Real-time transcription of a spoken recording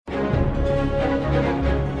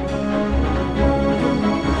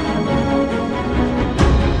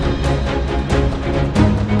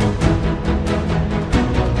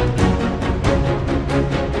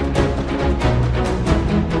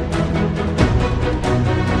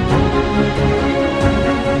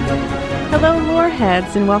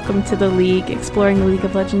Potterheads, and welcome to The League, exploring the League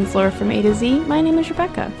of Legends lore from A to Z. My name is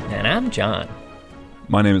Rebecca. And I'm John.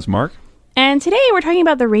 My name is Mark. And today we're talking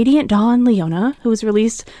about the Radiant Dawn Leona, who was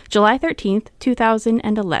released July 13th,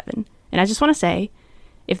 2011. And I just want to say,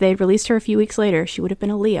 if they had released her a few weeks later, she would have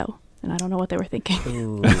been a Leo. And I don't know what they were thinking.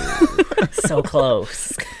 Ooh, so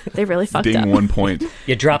close. They really fucked up. Ding 1 point.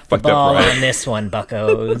 You dropped the ball on this one,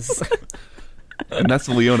 buckos. And that's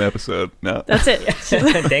the Leona episode. No. That's it.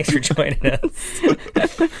 Thanks for joining us.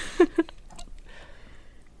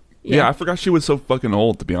 Yeah, I forgot she was so fucking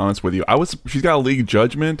old, to be honest with you. She's got a league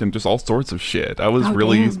judgment and just all sorts of shit. I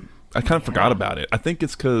kind of forgot about it. I think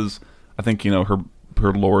it's because,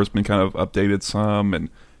 her lore has been kind of updated some, and,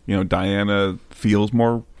 Diana feels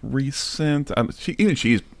more recent.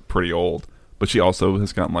 She's pretty old, but she also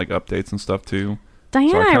has gotten, updates and stuff, too.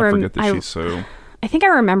 Diana, so I kind of forget that she's so... I think I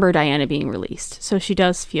remember Diana being released, so she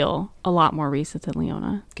does feel a lot more recent than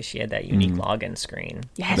Leona. Because she had that unique login screen.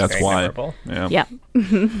 Yes. That's very why. Memorable. Yeah.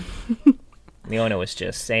 Leona was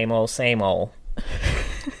just same old, same old.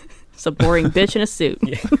 It's a boring bitch in a suit.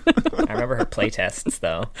 Yeah. I remember her playtests,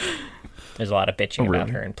 though. There's a lot of bitching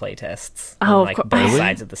about her in playtests. Oh, on, both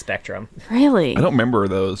sides of the spectrum. Really? I don't remember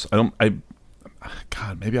those.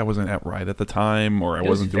 God, maybe I wasn't right at the time, or I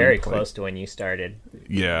wasn't doing very close to when you started.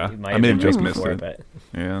 Yeah, I may have just missed it. But...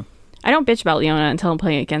 Yeah, I don't bitch about Leona until I'm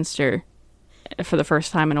playing against her for the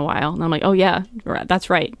first time in a while, and I'm like, oh yeah, that's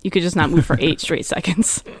right. You could just not move for 8 straight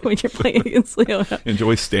seconds when you're playing against Leona.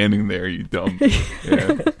 Enjoy standing there, you dumb.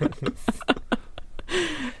 Yeah.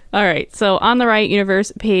 All right, so on the Riot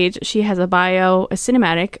Universe page, she has a bio, a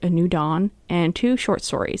cinematic, a new dawn, and 2 short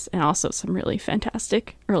stories, and also some really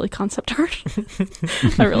fantastic early concept art.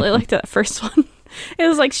 I really liked that first one. It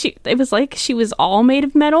was like she was all made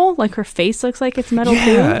of metal, like her face looks like it's metal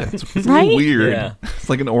too. It's right? really weird. Yeah. It's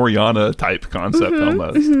like an Oriana type concept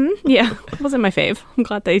almost. Mm-hmm. Yeah, it wasn't my fave. I'm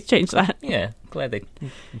glad they changed that. Yeah, glad they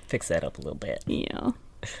fixed that up a little bit. Yeah.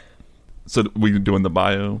 So we doing the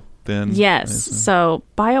bio then? Yes. So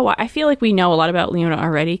bio, I feel like we know a lot about Leona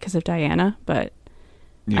already because of Diana, but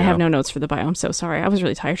I have no notes for the bio. I'm so sorry. I was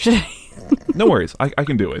really tired today. No worries. I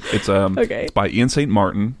can do it. It's okay. It's by Ian St.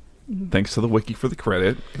 Martin. Thanks to the wiki for the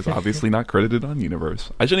credit, because obviously not credited on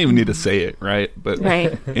Universe. I shouldn't even need to say it, right? But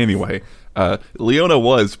right. Anyway, Leona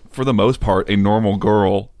was, for the most part, a normal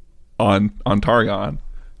girl on Targon.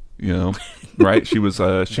 Right? She was.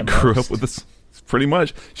 She grew up with this. Pretty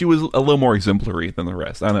much, she was a little more exemplary than the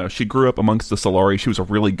rest. I don't know. She grew up amongst the Solari. She was a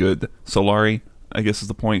really good Solari, I guess is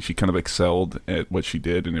the point. She kind of excelled at what she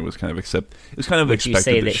did, and it was kind of expected Would you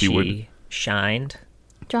say that she would shined.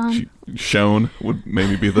 John. Shone would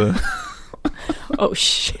maybe be the. Oh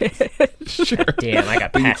shit! Sure. Damn, I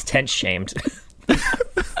got past tense shamed.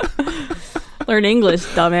 Learn English,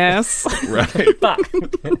 dumbass. Right. Fuck.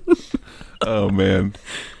 Oh man.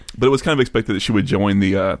 But it was kind of expected that she would join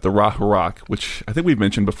the Rahurak, which I think we've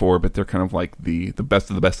mentioned before, but they're kind of like the best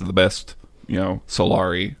of the best of the best,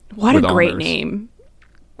 Solari. What a great honors. name.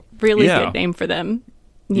 Really good name for them.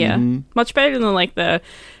 Yeah. Mm-hmm. Much better than the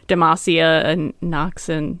Demacia and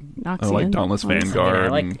Noxian. Like Dauntless Vanguard. I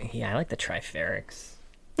like the Triferics.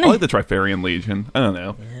 I like the Trifarian Legion. I don't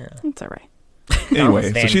know. Yeah. It's all right.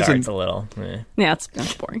 Anyway, so she's a little. Yeah, that's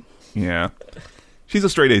boring. Yeah. She's a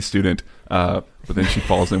straight A student, but then she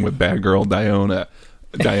falls in with bad girl Diona.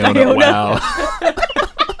 Diona. Wow.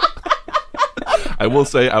 I will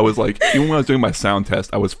say, I was like, even when I was doing my sound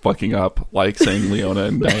test, I was fucking up, saying Leona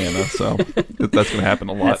and Diana, so that's going to happen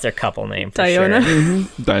a lot. That's their couple name for Diona. sure.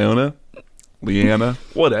 Mm-hmm. Diona, Leanna,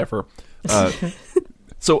 whatever.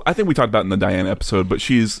 So I think we talked about it in the Diana episode, but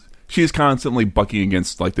she's constantly bucking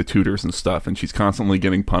against the tutors and stuff, and she's constantly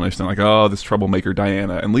getting punished, and oh, this troublemaker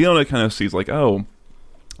Diana. And Leona kind of sees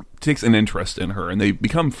takes an interest in her, and they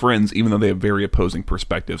become friends even though they have very opposing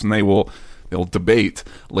perspectives, and they'll debate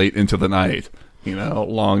late into the night.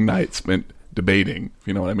 Long night spent debating, if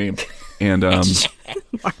you know what I mean. And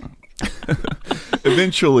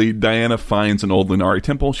eventually Diana finds an old Lunari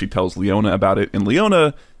temple. She tells Leona about it, and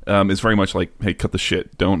Leona is very much like, hey, cut the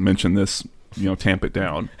shit, don't mention this, tamp it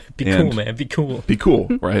down. Cool, man, be cool. Be cool,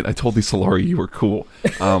 right? I told these Solari you were cool.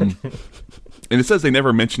 And it says they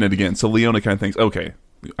never mention it again, so Leona kind of thinks, okay,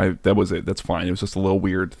 that was it, that's fine, it was just a little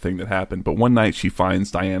weird thing that happened. But one night she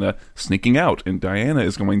finds Diana sneaking out, and Diana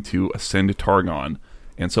is going to ascend to Targon,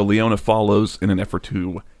 and so Leona follows in an effort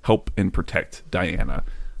to help and protect Diana.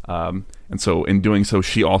 And so in doing so,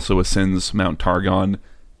 she also ascends Mount Targon.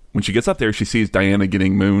 When she gets up there, she sees Diana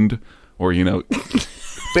getting mooned, or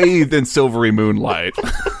bathed in silvery moonlight.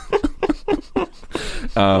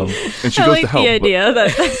 And she goes to help. The idea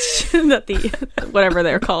that the whatever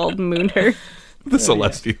they're called mooned her. The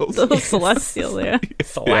Celestials. The Celestials, yeah.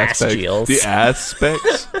 Celestials. The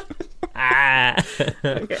aspects.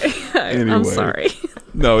 Okay. Anyway. I'm sorry.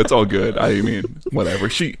 No, it's all good. I mean, whatever.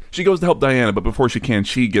 She goes to help Diana, but before she can,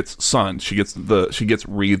 she gets sunned. She gets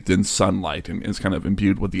wreathed in sunlight and is kind of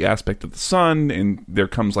imbued with the aspect of the sun. And there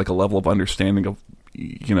comes like a level of understanding of,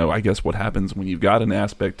 I guess what happens when you've got an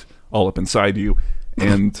aspect all up inside you.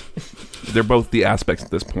 And they're both the aspects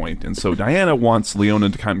at this point. And so Diana wants Leona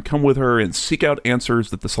to kind of come with her and seek out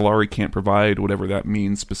answers that the Solari can't provide, whatever that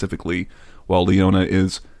means specifically, while Leona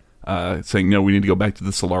is saying, no, we need to go back to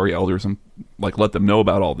the Solari elders and like let them know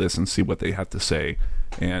about all this and see what they have to say.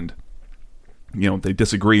 And they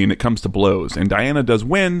disagree and it comes to blows, and Diana does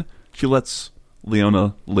win. She lets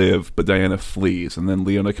Leona live, but Diana flees, and then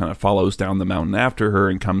Leona kind of follows down the mountain after her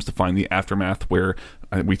and comes to find the aftermath where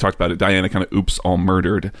we talked about it. Diana kind of all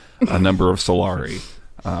murdered a number of Solari,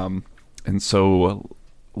 and so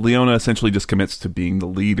Leona essentially just commits to being the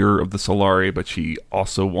leader of the Solari, but she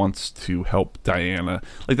also wants to help Diana.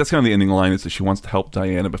 Like, that's kind of the ending line, is that she wants to help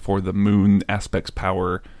Diana before the moon aspect's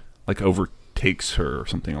power like overtakes her or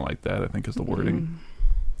something like that, I think is the wording.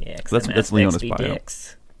 Yeah, so that's Leona's bio.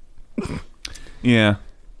 Dicks. Yeah.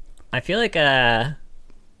 I feel like it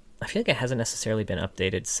hasn't necessarily been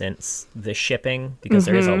updated since the shipping, because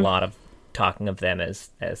there is a lot of talking of them as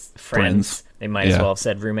friends. They might as well have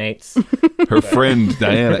said roommates. Her friend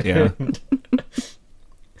Diana, yeah.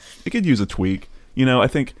 It could use a tweak. I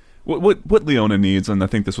think what Leona needs, and I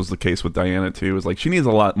think this was the case with Diana too, is like she needs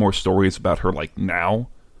a lot more stories about her like now,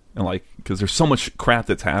 and like because there's so much crap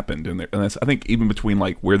that's happened in there, and that's, I think even between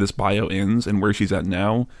like where this bio ends and where she's at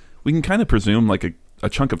now, we can kind of presume like a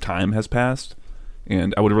chunk of time has passed,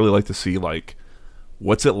 and I would really like to see like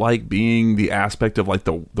what's it like being the aspect of like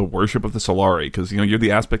the worship of the Solari, because you're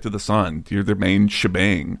the aspect of the sun, you're their main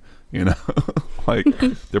shebang, like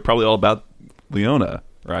they're probably all about Leona,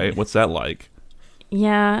 right? What's that like?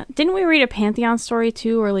 Yeah, didn't we read a Pantheon story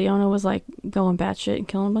too, where Leona was like going batshit and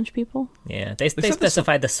killing a bunch of people? Yeah, they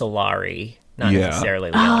specified the Solari, not necessarily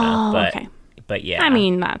Leona, okay. But yeah, I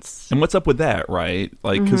mean that's. And what's up with that, right?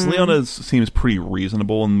 Like, because Leona seems pretty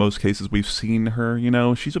reasonable in most cases we've seen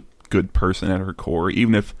her. She's a good person at her core,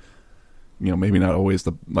 even if maybe not always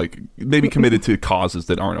maybe committed to causes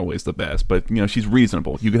that aren't always the best, but she's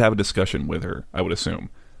reasonable. You could have a discussion with her, I would assume.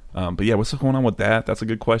 But yeah, what's going on with that? That's a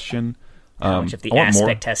good question. How much of the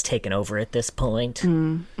aspect has taken over at this point?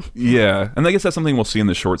 Yeah, and I guess that's something we'll see in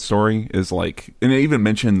the short story, is like, and it even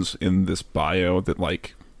mentions in this bio that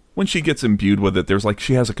like when she gets imbued with it, there's like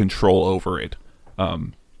she has a control over it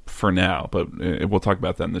for now, but we'll talk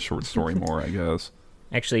about that in the short story more, I guess.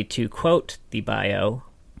 Actually, to quote the bio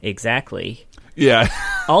exactly, yeah.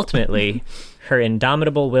 Ultimately, her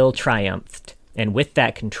indomitable will triumphed, and with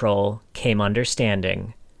that control came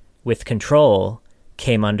understanding. With control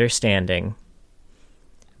came understanding.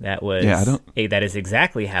 That was that is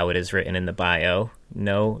exactly how it is written in the bio.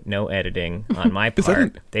 No editing on my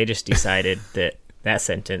part. They just decided that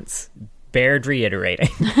sentence bared reiterating.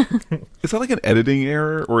 Is that like an editing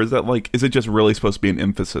error, or is it just really supposed to be an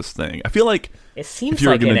emphasis thing? I feel like it seems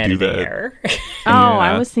like an editing error.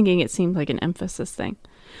 I was thinking it seemed like an emphasis thing.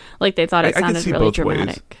 Like they thought it sounded really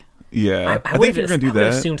dramatic. Ways. Yeah, I think if you're going to do that, I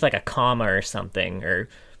assumed like a comma or something, or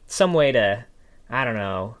some way to, I don't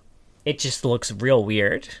know. It just looks real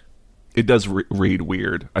weird. It does read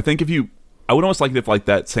weird. I think I would almost like it if like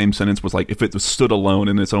that same sentence was like if it was stood alone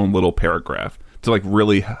in its own little paragraph to like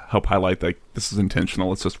really help highlight like this is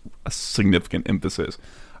intentional. It's just a significant emphasis.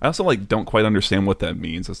 I also like don't quite understand what that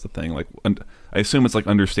means. That's the thing. Like, I assume it's like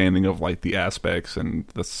understanding of like the aspects and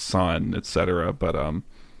the sun, etc. But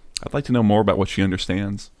I'd like to know more about what she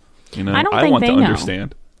understands. I want to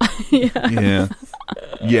understand. Yeah.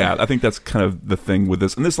 I think that's kind of the thing with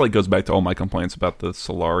this, and this like goes back to all my complaints about the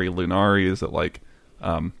Solari Lunari, is that like,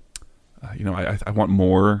 I want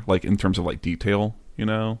more like in terms of like detail.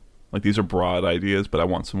 Like these are broad ideas, but I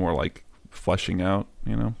want some more like fleshing out.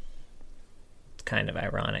 It's kind of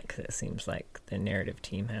ironic because it seems like the narrative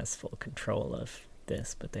team has full control of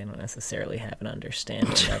this, but they don't necessarily have an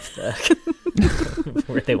understanding of the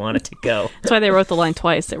where they want it to go. That's why they wrote the line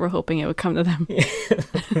twice. They were hoping it would come to them.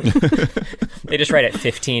 They just write it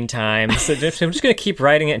 15 times. So I'm just going to keep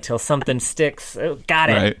writing it until something sticks. Oh, got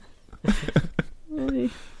it. Right.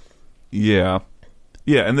 Yeah.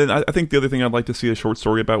 Yeah, and then I think the other thing I'd like to see a short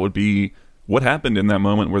story about would be what happened in that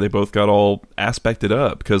moment where they both got all aspected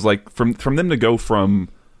up. Because like from them to go from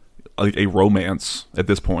like a romance at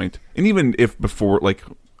this point, and even if before, like,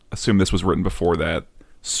 assume this was written before that,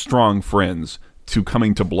 strong friends to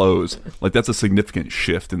coming to blows, like that's a significant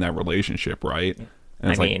shift in that relationship, right? And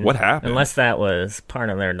it's like, what happened? Unless that was part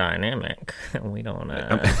of their dynamic, we don't.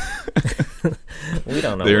 We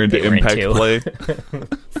don't know. They're what into they were impact into. play.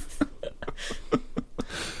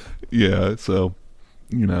 Yeah, so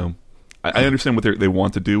I understand what they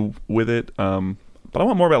want to do with it, but I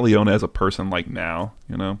want more about Leona as a person, like now,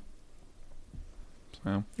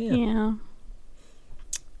 So Yeah.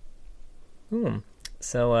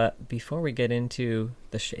 So before we get into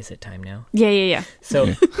the is it time now? Yeah.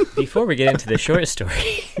 So before we get into the short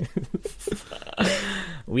story,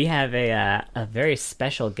 we have a very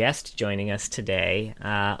special guest joining us today.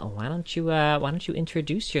 Why don't you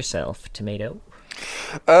introduce yourself, Tomato?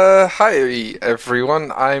 Hi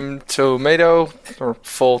everyone, I'm Tomato, or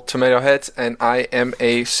full Tomato Head, and I am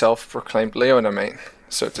a self-proclaimed Leona main,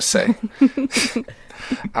 so to say.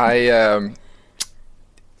 I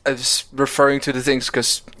was referring to the things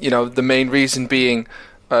because, the main reason being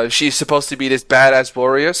she's supposed to be this badass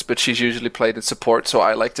warrior, but she's usually played in support, so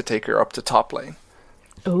I like to take her up to top lane.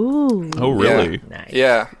 Ooh. Oh, really? Yeah. Nice.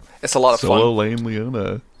 Yeah, it's a lot of Solo fun. lane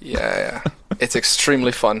Leona. Yeah. It's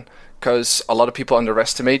extremely fun because a lot of people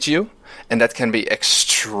underestimate you, and that can be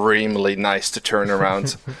extremely nice to turn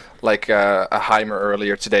around. Like a Heimer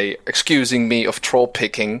earlier today, excusing me of troll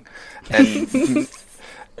picking, and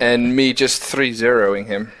and me just 3-0ing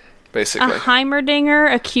him, A basically.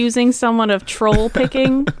 Heimerdinger accusing someone of troll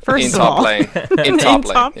picking? First In of top all. lane. In top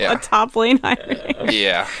lane, A yeah. top lane Heimerdinger.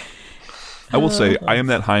 Yeah. I will say, I am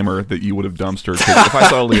that Heimer that you would have dumpstered. 'Cause if I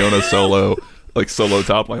saw Leona solo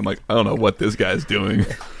top lane, I'm like, I don't know what this guy's doing.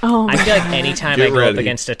 Oh, I feel like anytime Get I go up ready.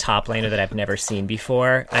 against a top laner that I've never seen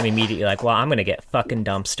before, I'm immediately like, well, I'm going to get fucking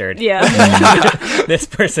dumpstered. yeah. This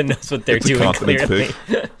person knows what they're It's a doing, confidence clearly.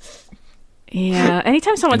 pick. Yeah.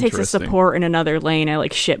 Anytime someone takes a Interesting. support in another lane, I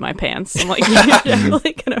shit my pants. I'm like, you're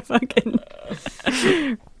definitely gonna fucking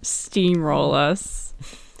steamroll us.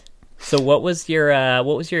 So what was your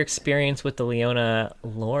experience with the Leona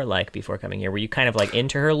lore like before coming here? Were you kind of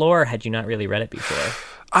into her lore, or had you not really read it before?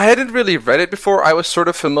 I hadn't really read it before. I was sort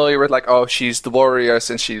of familiar with she's the warrior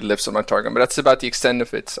and she lives on my target, but that's about the extent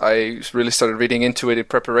of it. I really started reading into it in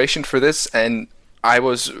preparation for this, and I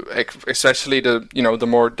was especially the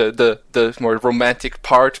more romantic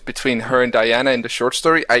part between her and Diana in the short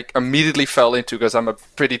story. I immediately fell into because I'm a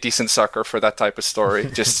pretty decent sucker for that type of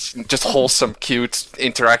story. just wholesome, cute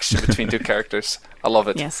interaction between two characters. I love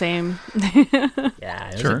it. Yeah, same. Yeah,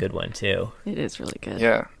 it was Sure. a good one too. It is really good.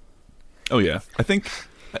 Yeah. Oh, yeah. I think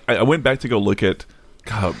I went back to go look at...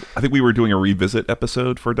 God, I think we were doing a revisit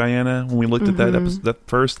episode for Diana when we looked at that episode, that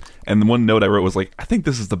first. And the one note I wrote was I think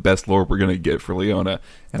this is the best lore we're going to get for Leona.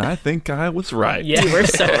 And I think I was right. Yeah, we're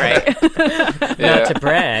so right. Yeah. Not to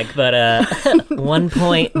brag, but 1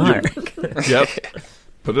 point mark. Yep.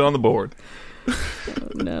 Put it on the board.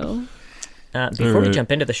 No. Before we Alright.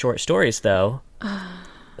 jump into the short stories, though,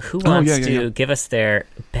 who wants yeah, to yeah. give us their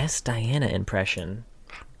best Diana impression?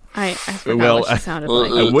 I forgot Well, what she sounded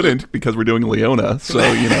like. I wouldn't because we're doing Leona. So,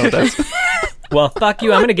 that's... Well, fuck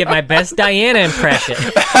you. I'm going to give my best Diana impression.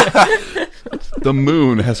 The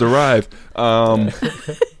moon has arrived.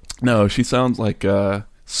 No, she sounds like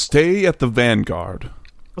stay at the vanguard.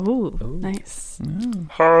 Ooh, nice.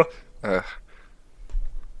 Her.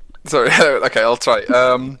 Sorry. Okay, I'll try.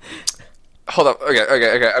 Hold up.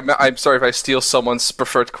 Okay. I'm sorry if I steal someone's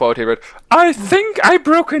preferred quote here, but I think I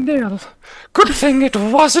broke a nail. Good thing it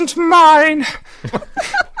wasn't mine.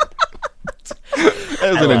 As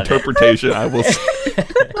an love it. interpretation, I will say.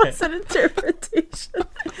 That's an interpretation.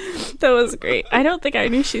 That was great. I don't think I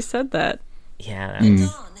knew she said that. Yeah, Dawn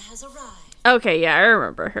has arrived. Okay, yeah, I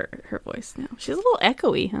remember her voice now. She's a little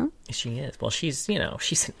echoey, huh? she is. Well, she's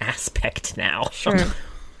an aspect now. Sure.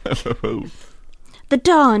 The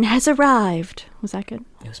dawn has arrived. Was that good?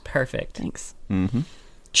 It was perfect. Thanks.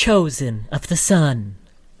 Chosen of the sun.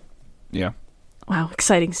 Yeah. Wow,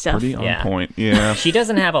 exciting stuff. Pretty on Yeah. point. Yeah. She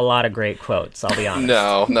doesn't have a lot of great quotes, I'll be honest.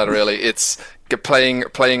 No, not really. It's playing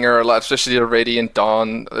her a lot, especially the Radiant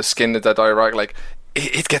Dawn skin that I rock.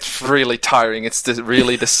 It gets really tiring. It's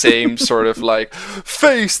really the same sort of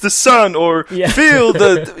face the sun or Yeah. feel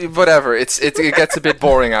the whatever. It gets a bit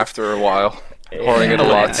boring after a while. Pouring it a I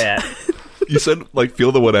lot. like that. You said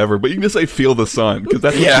feel the whatever, but you can just say feel the sun because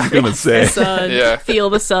that's what Yeah. she's gonna say. Sun, Yeah. feel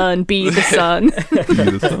the sun, be the sun. Be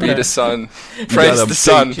the sun. Be the sun. Praise gotta the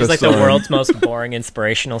sun. think She's like sun. the world's most boring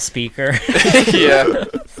inspirational speaker. Yeah.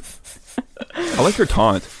 I like her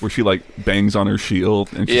taunt where she bangs on her shield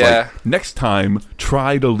and she's Yeah. next time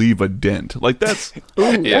try to leave a dent. That's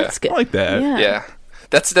Ooh, Yeah. that's good. I like that. Yeah. Yeah.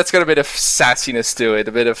 That's got a bit of sassiness to it,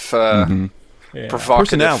 a bit of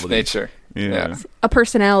provocative Personality. nature. Yeah. A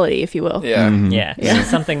personality, if you will. Yeah. Yeah, so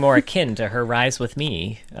something more akin to her Rise With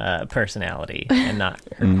Me personality and not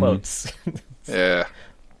her quotes. Yeah.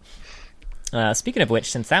 Speaking of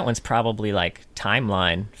which, since that one's probably like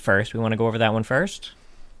timeline first, we want to go over that one first?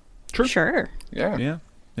 Sure. Yeah. Yeah,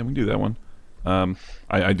 we can do that one.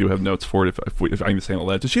 I do have notes for it if I can say it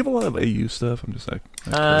aloud. Does she have a lot of AU stuff? I'm just like,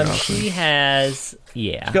 She has,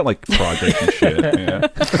 yeah. she's got like projects and shit.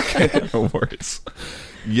 Yeah, no worries.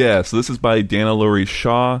 Yeah, so this is by Dana Laurie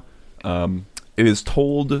Shaw. It is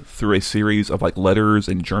told through a series of like letters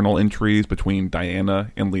and journal entries between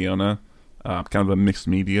Diana and Leona, kind of a mixed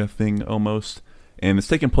media thing almost. And it's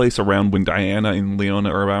taking place around when Diana and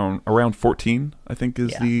Leona are around 14, I think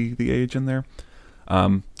is the age in there.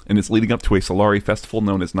 And it's leading up to a Solari festival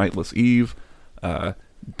known as Nightless Eve.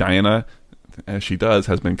 Diana, as she does,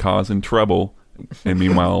 has been causing trouble. And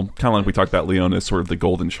meanwhile, kind of like we talked about, Leona is sort of the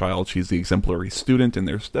golden child. She's the exemplary student in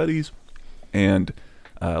their studies. And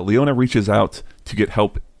Leona reaches out to get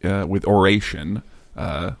help with oration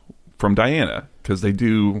from Diana, because they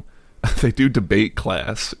do debate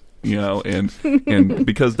class, and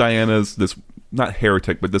because Diana's this, not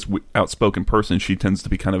heretic, but this outspoken person, she tends to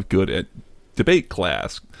be kind of good at debate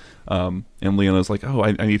class. And Leona's like, oh,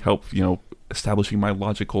 I need help, establishing my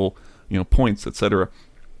logical, points, etc.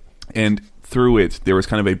 And through it, there was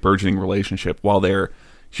kind of a burgeoning relationship while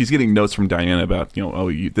she's getting notes from Diana about,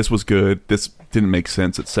 this was good, this didn't make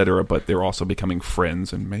sense, etc. But they're also becoming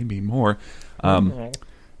friends and maybe more.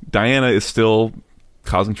 Diana is still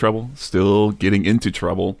causing trouble, still getting into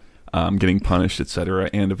trouble, getting punished, etc.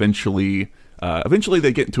 And eventually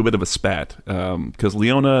they get into a bit of a spat because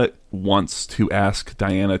Leona wants to ask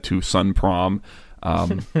Diana to Sun Prom.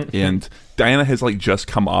 And Diana has like just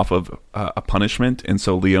come off of a punishment, and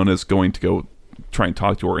so Leona's going to go try and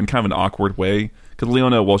talk to her in kind of an awkward way, because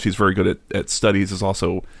Leona, while she's very good at studies, is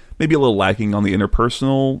also maybe a little lacking on the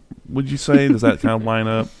interpersonal, would you say? Does that kind of line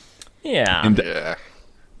up? Yeah.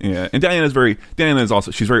 Yeah, and Diana is also,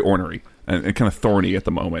 she's very ornery and kind of thorny at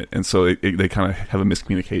the moment, and so they kind of have a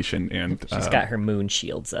miscommunication, and she's got her moon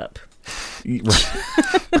shields up. Okay,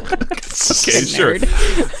 sure.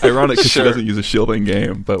 Ironic because she doesn't use a shielding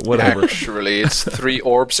game, but whatever. Actually, it's 3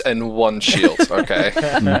 orbs and 1 shield. Okay.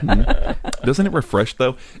 Doesn't it refresh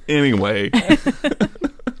though? Anyway,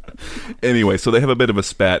 so they have a bit of a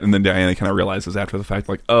spat, and then Diana kind of realizes after the fact,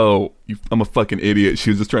 like, oh, I'm a fucking idiot. She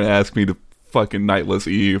was just trying to ask me to fucking Nightless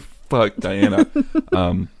Eve. Fuck Diana.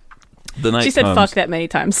 The night she said comes. fuck that many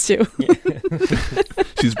times too.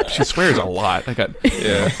 She swears a lot. I kind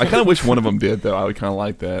of wish one of them did though. I would kind of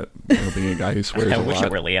like that, being a guy who swears a lot. I wish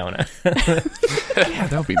it were Leona. Yeah,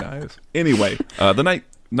 that would be nice. Anyway, the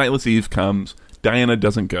Nightless Eve comes. Diana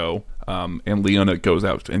doesn't go, and Leona goes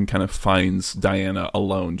out and kind of finds Diana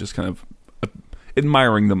alone, just kind of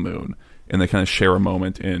admiring the moon, and they kind of share a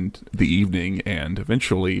moment in the evening, and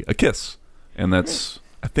eventually a kiss, and that's,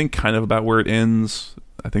 I think, kind of about where it ends.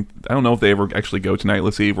 I don't know if they ever actually go to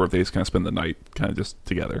Nightless Eve, or if they just kind of spend the night kind of just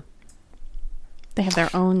together. They have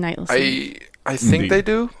their own Nightless Eve. I think they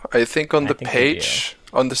do. I think on the page,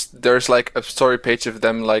 there's like a story page of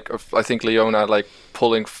them, like I think Leona like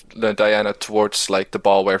pulling Diana towards like the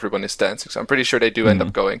ball where everyone is dancing. So I'm pretty sure they do end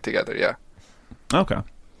up going together. Yeah. Okay.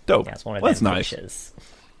 Dope. Yeah, it's one of that's them nice. fishes.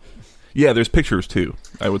 Yeah, there's pictures too.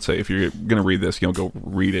 I would say if you're gonna read this, go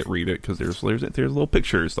read it because there's little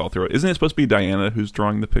pictures all through it. Isn't it supposed to be Diana who's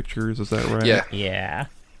drawing the pictures? Is that right? Yeah. Yeah.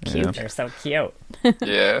 Cute. Yeah. They're so cute.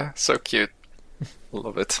 Yeah, so cute.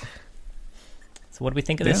 Love it. So what do we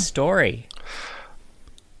think of this story?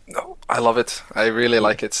 No, I love it. I really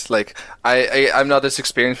like it. Like I'm not as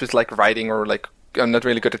experienced with like writing, or like I'm not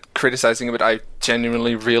really good at criticizing it, but I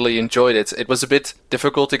genuinely really enjoyed it. It was a bit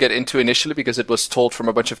difficult to get into initially because it was told from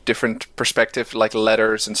a bunch of different perspectives, like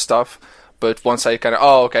letters and stuff. But once I kind of,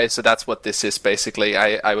 okay, so that's what this is basically,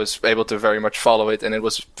 I was able to very much follow it, and it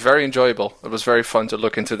was very enjoyable. It was very fun to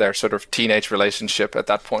look into their sort of teenage relationship at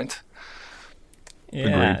that point.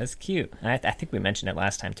 Yeah, it's cute. I think we mentioned it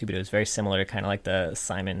last time too, but it was very similar to kind of like the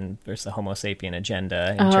Simon versus the Homo sapien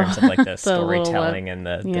agenda in terms of like the storytelling and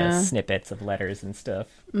the snippets of letters and stuff.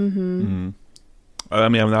 Mm-hmm. I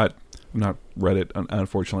mean, I'm not read it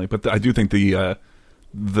unfortunately, but I do think the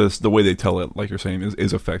way they tell it, like you're saying,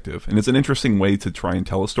 is effective, and it's an interesting way to try and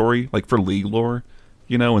tell a story, like for League lore,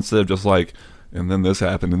 instead of just like, and then this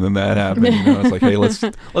happened, and then that happened. It's like, hey,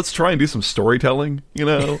 let's try and do some storytelling.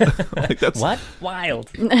 Like that's what wild.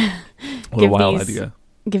 What a wild idea.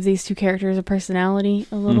 Give these two characters a personality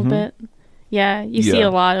a little bit. Yeah, you see a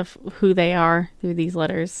lot of who they are through these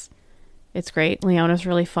letters. It's great. Leona's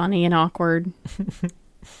really funny and awkward.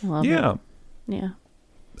 I love it. Yeah.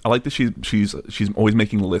 I like that she's always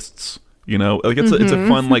making lists. You know, like it's a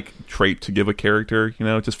fun like trait to give a character. You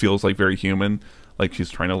know, it just feels like very human. Like she's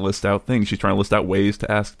trying to list out things. She's trying to list out ways to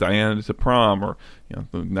ask Diana to prom, or the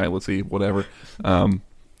night, let's see, whatever.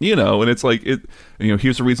 You know, and it's like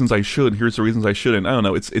here's the reasons I should. Here's the reasons I shouldn't. I don't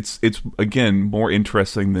know. It's again more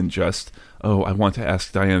interesting than just I want to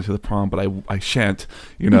ask Diana to the prom, but I shan't.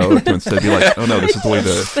 You know, to instead be like, oh no, this is the way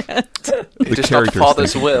the just characters not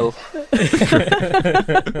father's think. will.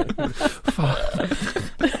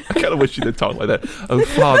 I kind of wish she did talk like that. Oh,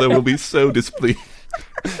 father will be so displeased.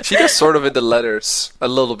 She does sort of in the letters a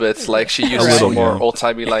little bit, like she uses little, some more yeah. old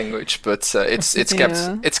timey language, but it's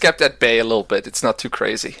kept at bay a little bit. It's not too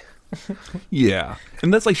crazy. Yeah,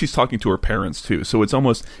 and that's like she's talking to her parents too. So it's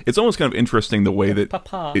almost kind of interesting the way that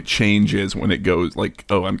Papa. it changes when it goes like,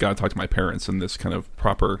 oh, I'm gotta talk to my parents in this kind of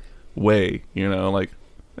proper way. You know, like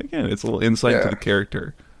again, it's a little insight Yeah. to the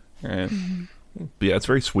character. Right? But yeah, it's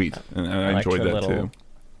very sweet, and I liked enjoyed her that little- too.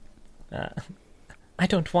 I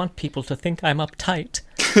don't want people to think I'm uptight.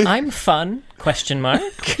 I'm fun? Question mark.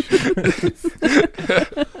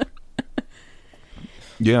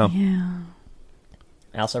 Yeah. Yeah.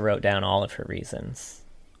 I also wrote down all of her reasons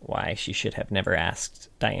why she should have never asked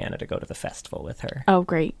Diana to go to the festival with her. Oh,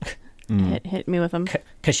 great. Hit me with them.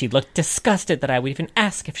 Because she looked disgusted that I would even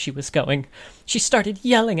ask if she was going. She started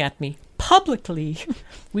yelling at me publicly.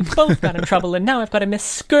 We both got in trouble, and now I've got to miss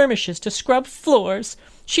skirmishes to scrub floors.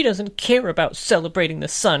 She doesn't care about celebrating the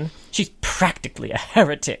sun. She's practically a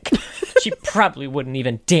heretic. She probably wouldn't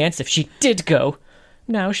even dance if she did go.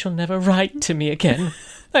 Now she'll never write to me again.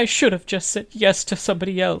 I should have just said yes to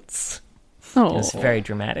somebody else. Oh, It was very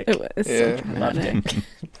dramatic. it was so Yeah. Loved dramatic. it.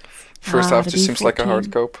 First half to just be seems like a hard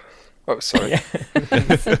 14. cope. Oh, sorry.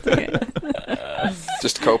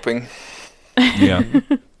 Just coping. Yeah.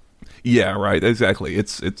 Yeah, right. Exactly.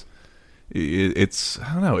 It's I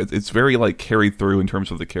don't know. It's very like carried through in terms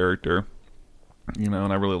of the character, and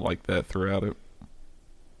I really like that throughout it.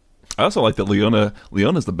 I also like that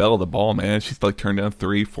Leona's the belle of the ball, man. She's like turned down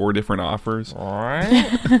 3-4 different offers. Alright.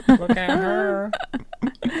 Look at her.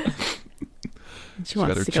 She got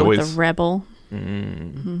wants her to go with choice. the rebel.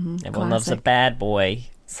 Everyone loves a Classic. bad boy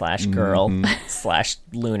 / girl /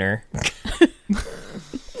 lunar.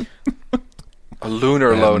 A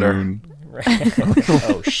lunar loner. Moon.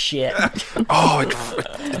 Oh shit. Oh,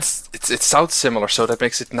 it sounds similar, so that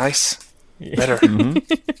makes it nice. Better.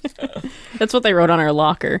 That's what they wrote on her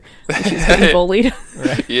locker. She's getting bullied.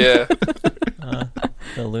 Yeah.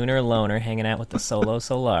 The lunar loner hanging out with the Solo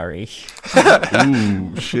Solari.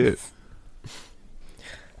 Ooh, shit.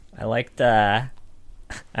 I liked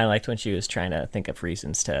when she was trying to think of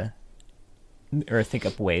reasons to, or think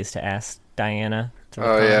up ways to ask Diana to the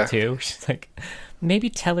Oh, prom yeah. too. She's like, maybe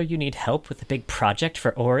tell her you need help with a big project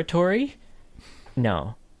for oratory.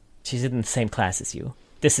 No, she's in the same class as you.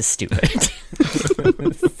 This is stupid.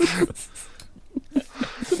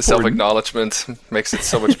 The self-acknowledgement makes it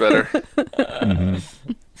so much better.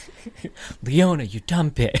 Leona, you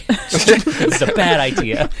dumb bitch. This is a bad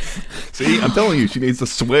idea. See, I'm telling you, she needs to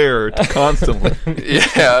swear constantly.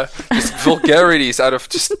 Yeah. Just vulgarities out of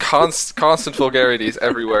just constant vulgarities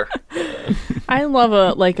everywhere. I love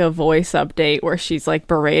a voice update where she's like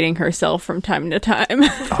berating herself from time to time.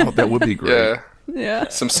 Oh, that would be great. Yeah. Yeah.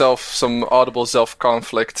 Some audible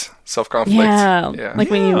self-conflict. Yeah, like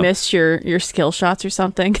when you Yeah. missed your skill shots or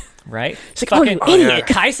something. Right? She's like, Fucking "Oh, you idiot.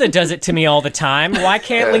 Kaisa does it to me all the time. Why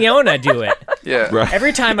can't Yeah. Leona do it? Yeah. Right.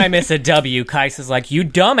 Every time I miss a W, Kaisa's like, you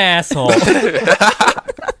dumb asshole. Kind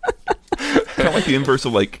of like the inverse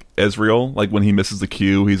of like Ezreal. Like when he misses the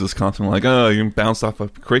cue, he's just constantly like, "Oh, you bounced off a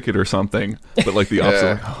cricket or something." But like the opposite,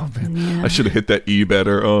 Yeah. like, "Oh man, I should have hit that E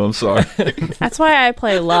better." Oh, I'm sorry. That's why I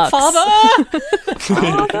play Lux. Father!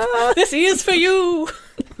 Father! This is for you!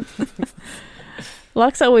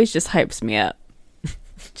 Lux always just hypes me up.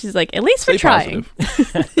 She's like, at least we're Stay trying.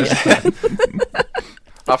 positive.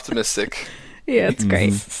 Optimistic. Yeah, it's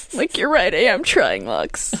great. Like, you're right, I am trying,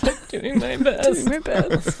 Lux. Doing my Doing best. my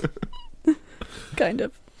best. Kind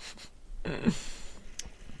of.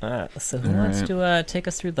 So who wants Alright. to take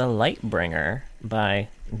us through The Lightbringer by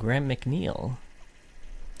Graham McNeil?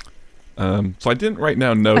 So I didn't write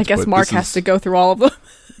down notes. I guess but Mark this has is- to go through all of them.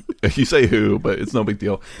 You say who, but it's no big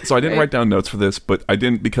deal. So I didn't Right. write down notes for this, but I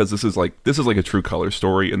didn't because this is like a true color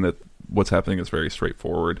story, and that what's happening is very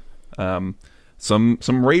straightforward. Some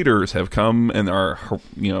raiders have come and are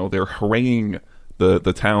they're harrying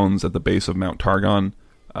the towns at the base of Mount Targon,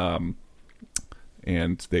 and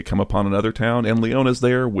they come upon another town, and Leona's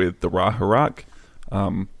there with the Raharak,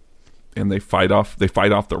 and they fight off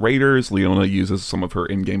the raiders. Leona uses some of her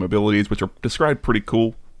in-game abilities, which are described pretty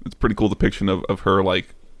cool. It's a pretty cool depiction of her like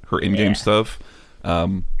her in-game Yeah. stuff.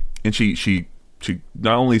 And and she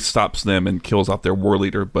not only stops them and kills off their war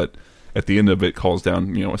leader, but at the end of it calls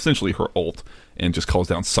down, essentially her ult, and just calls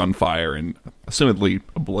down Sunfire and assumedly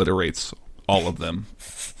obliterates all of them.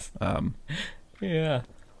 Yeah.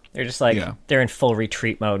 They're just like, they're in full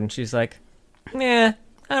retreat mode, and she's like, I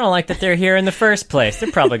don't like that they're here in the first place.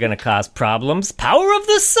 They're probably going to cause problems. Power of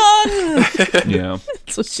the sun! Yeah.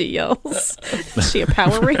 That's what she yells. Is she a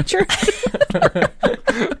Power Ranger?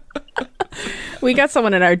 We got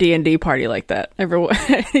someone in our D&D party like that.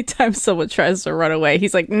 Anytime someone tries to run away,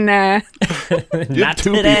 he's like, nah. You have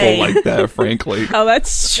two people like that, frankly. Oh,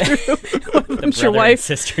 that's true. The your wife.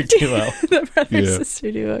 sister duo. The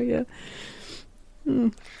brother-sister duo, yeah.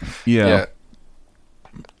 Yeah.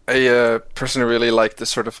 I personally really like the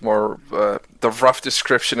sort of more the rough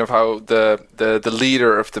description of how the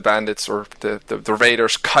leader of the bandits or the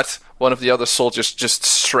raiders cut one of the other soldiers just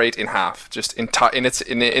straight in half, just in its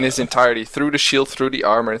entirety, through the shield, through the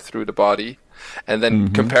armor, and through the body, and then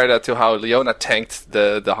compare that to how Leona tanked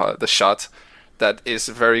the shot. That is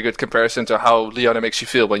a very good comparison to how Leona makes you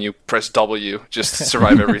feel when you press W just to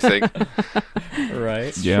survive everything.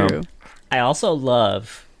 Right. Yeah. True. I also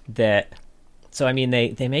love that. So I mean,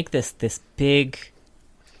 they make this big,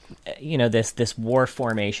 this war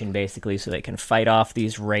formation basically, so they can fight off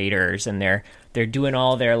these raiders, and they're doing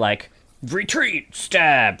all their like retreat,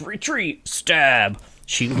 stab.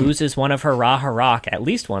 She loses one of her Raharok, at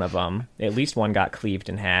least one of them. At least one got cleaved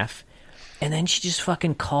in half, and then she just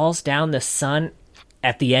fucking calls down the sun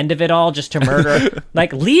at the end of it all just to murder.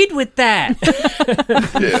 Like, lead with that.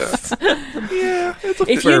 Yeah, it's a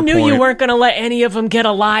If fair you knew point. you weren't gonna let any of them get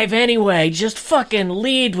alive anyway, just fucking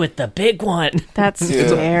lead with the big one. That's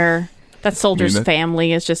fair. That soldier's that-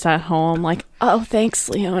 family is just at home like, oh, thanks,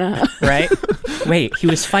 Leona. Right? Wait, he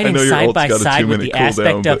was fighting know your side ult's by got a side with 2-minute the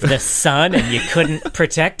aspect cooldown, of but- the sun, and you couldn't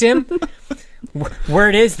protect him?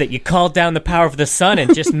 Word is that you called down the power of the sun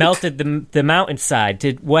and just melted the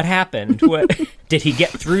mountainside. What happened? Did he get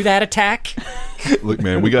through that attack? Look,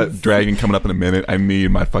 man, we got Dragon coming up in a minute. I need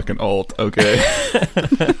my fucking ult, okay?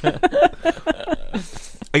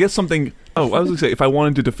 I guess something... Oh, I was going to say, if I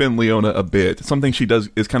wanted to defend Leona a bit, something she does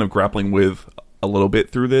is kind of grappling with a little bit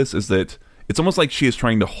through this is that it's almost like she is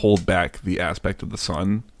trying to hold back the aspect of the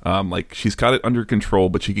sun. Like, she's got it under control,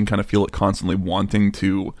 but she can kind of feel it constantly wanting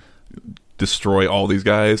to destroy all these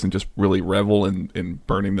guys and just really revel in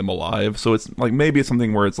burning them alive. So it's like, maybe it's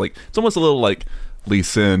something where it's like, it's almost a little like Lee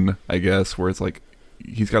Sin, I guess, where it's like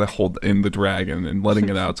he's got to hold in the dragon and letting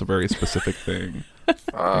it out. It's a very specific thing.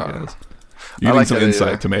 I guess. You I need like some that,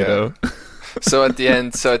 insight, Tomato. yeah. So at the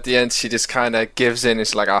end, she just kind of gives in.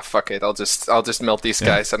 It's like, fuck it, I'll just melt these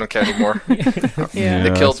guys. I don't care anymore. Yeah.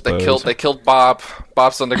 They killed Bob.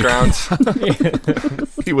 Bob's on the ground.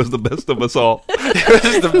 He was the best of us all. This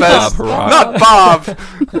is the best. Bob, Not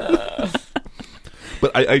Bob.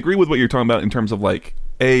 But I agree with what you're talking about in terms of like,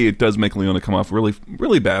 it does make Leona come off really,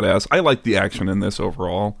 really badass. I like the action in this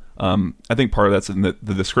overall. I think part of that's in the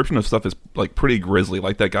description of stuff is like pretty grisly.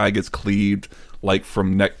 Like that guy gets cleaved like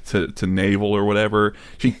from neck to navel or whatever.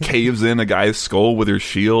 She caves in a guy's skull with her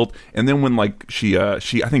shield, and then when like she I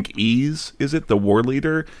think Ease, is it the war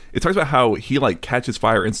leader? It talks about how he like catches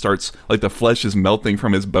fire and starts like the flesh is melting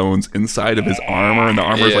from his bones inside of his armor, and the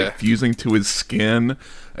armor is like fusing to his skin,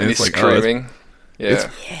 and He's it's like screaming. it's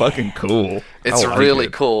fucking cool. It's I like really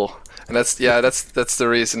it. cool. And that's the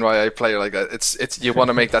reason why I play like that. It's you want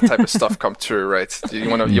to make that type of stuff come true, right? You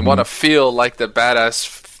want to feel like the badass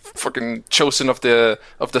fucking chosen of the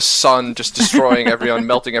sun, just destroying everyone,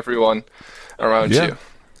 melting everyone around you.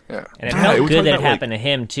 Yeah. And it Yeah, felt it was good talking that it about, like- happened to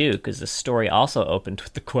him, too, because the story also opened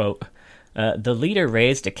with the quote, the leader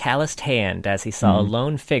raised a calloused hand as he saw a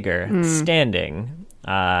lone figure standing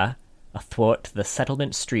athwart the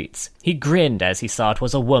settlement streets. He grinned as he saw it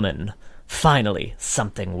was a woman. Finally,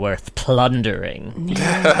 something worth plundering.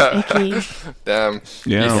 Yeah, icky. Damn.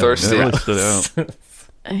 Yeah, You thirsty. that really stood out.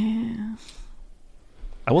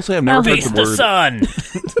 I will say I've never heard Face the the word. sun!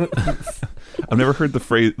 I've never heard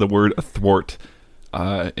the word athwart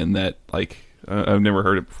in that. Like, I've never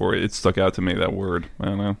heard it before. It stuck out to me, that word. I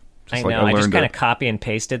don't know. I like know, I just learned kind it. of copy and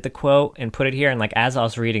pasted the quote and put it here, and like as I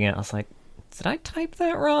was reading it, I was like, did I type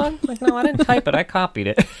that wrong? Like, no, I didn't type it, I copied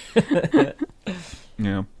it.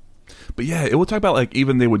 Yeah. But yeah, it would talk about like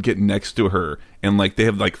even they would get next to her and like they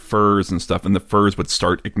have like furs and stuff, and the furs would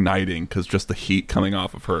start igniting because just the heat coming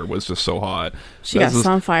off of her was just so hot. She got That's just-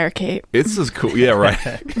 Sunfire cape. It's just cool. Yeah, right.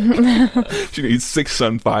 She needs 6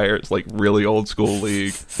 Sunfires, like really old school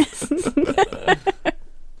League.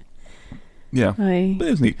 Yeah. Aye. But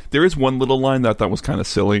it was neat. There is one little line that I thought was kind of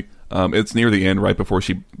silly. It's near the end, right before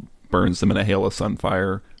she burns them in a hail of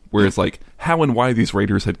Sunfire. where it's like, how and why these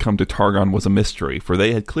raiders had come to Targon was a mystery, for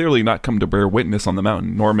they had clearly not come to bear witness on the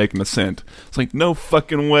mountain, nor make an ascent. It's like, no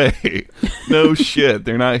fucking way. No shit.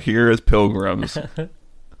 They're not here as pilgrims.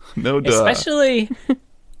 No duh. Especially,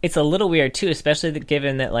 it's a little weird, too, especially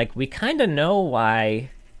given that, like, we kind of know why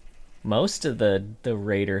most of the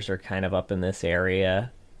raiders are kind of up in this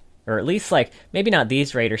area. Or at least, like, maybe not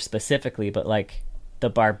these raiders specifically, but, like, the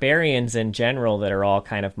barbarians in general that are all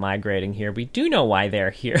kind of migrating here. We do know why they're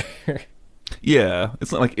here. Yeah.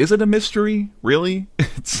 It's not like, is it a mystery? Really?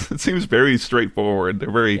 It seems very straightforward.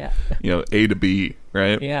 They're very, A to B,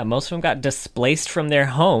 right? Yeah, most of them got displaced from their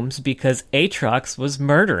homes because Aatrox was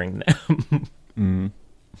murdering them.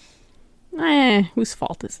 Whose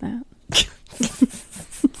fault is that?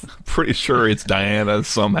 Pretty sure it's Diana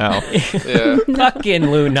somehow. Yeah. Fucking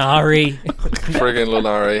Lunari. Friggin'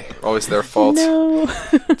 Lunari. Always their fault. No.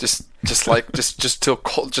 Just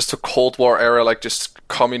to Cold War era, like just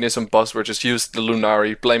communism buzzword. Just use the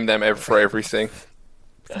Lunari. Blame them for everything.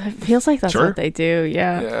 It feels like that's Sure. what they do.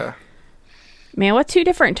 Yeah. Yeah. Man, what two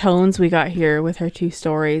different tones we got here with her two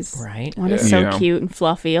stories. Right. One is so Yeah. cute and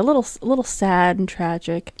fluffy, a little sad and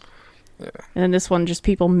tragic. Yeah. And then this one, just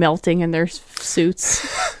people melting in their suits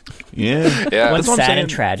Yeah. Yeah. One's That's what I'm sad saying. and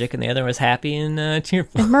tragic, and the other was happy and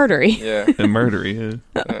tearful. and murdery. Yeah. And murder, yeah.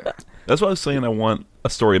 That's why I was saying I want a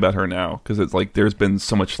story about her now, because it's like there's been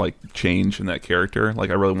so much like change in that character. Like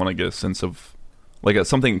I really want to get a sense of like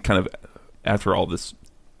something kind of after all this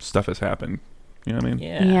stuff has happened. You know what I mean?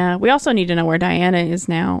 Yeah. Yeah. We also need to know where Diana is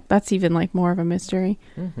now. That's even like more of a mystery.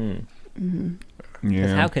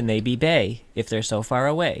 Yeah. How can they be bae if they're so far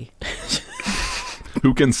away?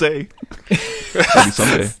 Who can say? Maybe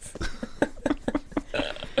someday.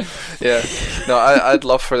 Yeah, no, I'd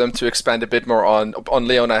love for them to expand a bit more on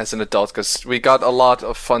Leona as an adult, because we got a lot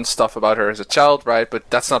of fun stuff about her as a child, right? But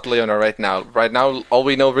that's not Leona right now. Right now, all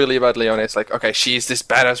we know really about Leona is like, okay, she's this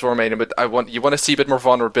badass war maiden, but you want to see a bit more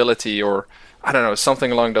vulnerability, or I don't know,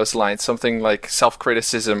 something along those lines, something like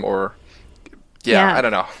self-criticism, or Yeah. I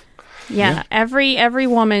don't know. Yeah. Every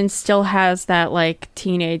woman still has that like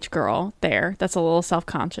teenage girl there that's a little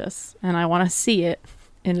self-conscious, and I want to see it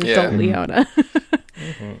in adult Leona.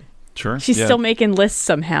 Sure. She's yeah. still making lists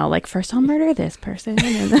somehow. Like, first I'll murder this person.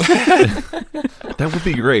 And then That would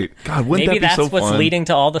be great. God, wouldn't Maybe that be that's so what's fun? leading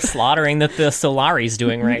to all the slaughtering that the Solari's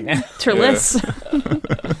doing right now. it's her lists.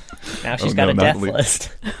 Now she's Oh, got no, a not death Le-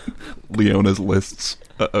 list. Leona's lists.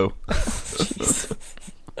 Uh-oh.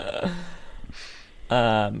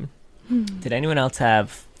 Did anyone else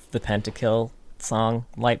have the Pentakill song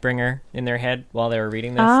Lightbringer in their head while they were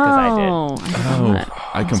reading this? Because I did. Oh, I did not.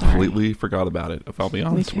 I completely forgot about it, if I'll be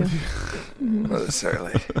honest too. with you. Not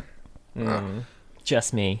necessarily.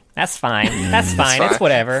 Just me. That's fine. That's fine. fine. It's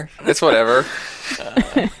whatever. It's whatever.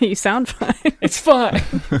 You sound fine. It's fine.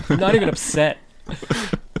 I'm not even upset.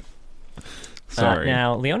 Sorry.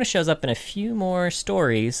 Now, Leona shows up in a few more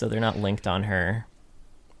stories, so they're not linked on her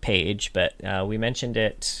page, but we mentioned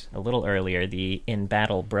it a little earlier, the In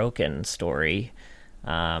Battle Broken story,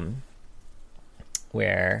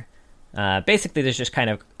 where basically there's just kind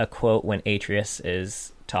of a quote when Atreus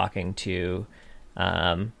is talking to,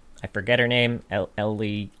 I forget her name,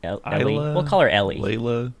 Ellie. Isla? We'll call her Ellie.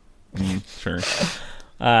 Layla? Sure.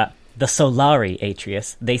 The Solari,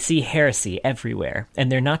 Atreus, they see heresy everywhere, and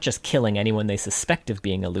they're not just killing anyone they suspect of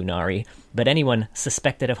being a Lunari, but anyone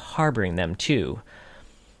suspected of harboring them, too.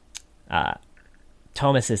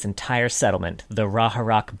 Thomas's entire settlement, the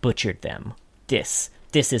Raharak, butchered them. This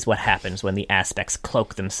is what happens when the aspects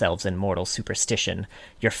cloak themselves in mortal superstition.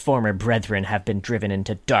 Your former brethren have been driven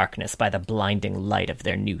into darkness by the blinding light of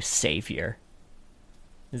their new savior.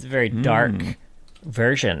 It's a very dark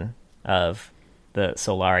version of the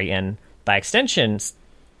Solari, and by extension,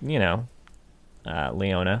 Leona,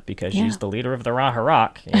 because she's the leader of the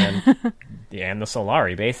Raharak and and the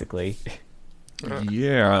Solari, basically.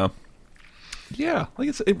 Yeah. Yeah.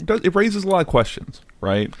 Like it raises a lot of questions,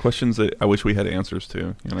 right? Questions that I wish we had answers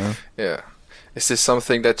to, you know? Yeah. Is this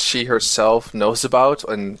something that she herself knows about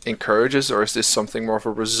and encourages, or is this something more of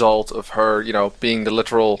a result of her, being the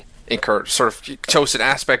literal sort of chosen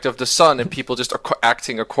aspect of the sun, and people just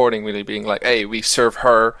acting accordingly, being like, "Hey, we serve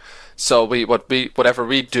her, so whatever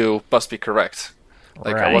we do must be correct."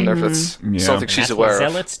 Like, I Right. wonder if that's Yeah. something she's That's what aware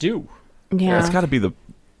of. zealots do. Yeah. It's got to be the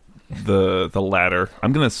latter.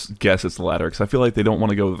 I'm gonna guess it's the latter, because I feel like they don't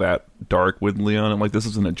want to go that dark with Leon. Like, this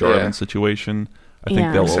isn't a Jarvan Yeah. situation. I think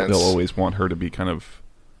Yeah. they'll Makes sense. always want her to be kind of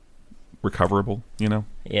recoverable, you know?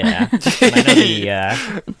 Yeah. And I know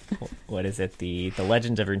the what is it? The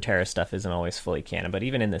Legends of Runeterra stuff isn't always fully canon, but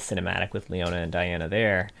even in the cinematic with Leona and Diana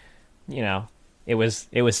there, it was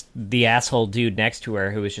the asshole dude next to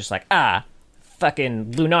her who was just like,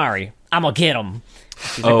 fucking Lunari, I'm gonna get him.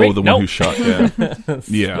 Oh, the nope. one who shot. Yeah,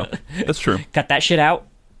 yeah, that's true. Cut that shit out.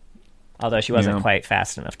 Although she wasn't quite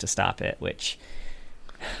fast enough to stop it, which,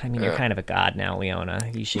 I mean, you're kind of a god now,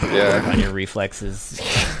 Leona. You should work on your reflexes.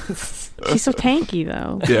 She's so tanky,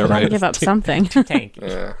 though. Yeah, You gotta right. give up something. Tank.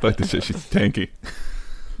 Yeah. Like the shit, she's tanky.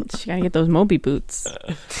 She gotta get those Moby boots.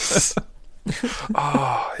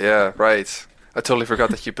 Oh, yeah, right. I totally forgot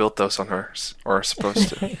that you built those on her, or are supposed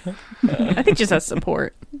to. I think just as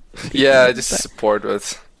support. Yeah, just support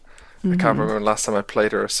with. I can't remember last time I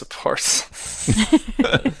played her as support.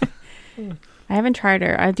 I haven't tried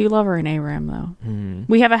her. I do love her in ARAM, though.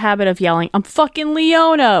 We have a habit of yelling, I'm fucking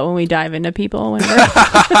Leona, when we dive into people. When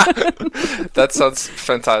That sounds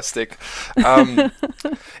fantastic.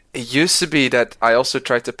 It used to be that I also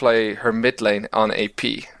tried to play her mid lane on AP.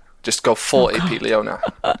 Just go full AP Leona.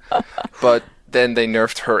 But then they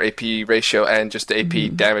nerfed her AP ratio and just the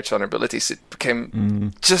AP damage on her abilities. It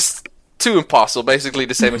became just too impossible. Basically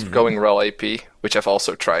the same as going Rel AP, which I've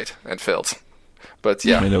also tried and failed. But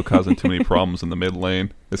yeah. I know, causing too many problems in the mid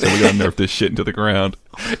lane. They said we gotta nerf this shit into the ground.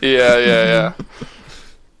 Yeah.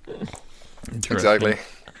 Interesting. Exactly.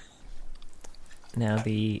 Now,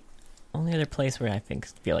 the only other place where I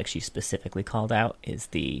feel like she's specifically called out is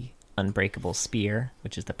the Unbreakable Spear,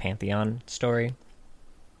 which is the Pantheon story,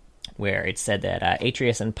 where it said that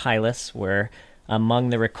Atreus and Pylus were among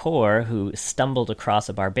the Recor who stumbled across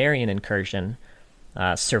a barbarian incursion,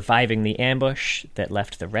 surviving the ambush that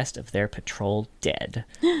left the rest of their patrol dead.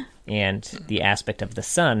 And the aspect of the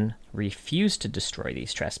sun refused to destroy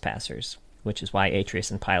these trespassers, which is why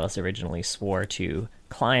Atreus and Pylus originally swore to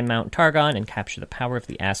climb Mount Targon and capture the power of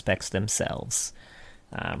the aspects themselves.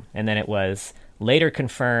 And then it was later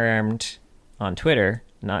confirmed on Twitter,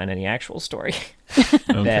 not in any actual story,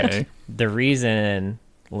 that Okay. the reason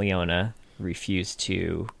Leona refused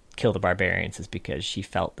to kill the barbarians is because she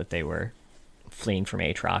felt that they were fleeing from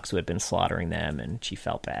Aatrox, who had been slaughtering them, and she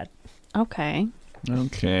felt bad. Okay.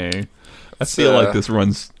 Okay. I feel like this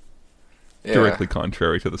runs Yeah. directly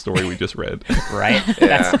contrary to the story we just read. Right?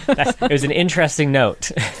 Yeah. It was an interesting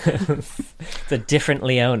note. It's a different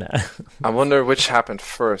Leona. I wonder which happened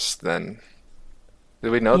first then. Do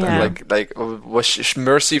we know Yeah. that? Like was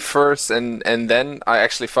Mercy first and then I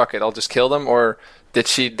actually fuck it, I'll just kill them, or did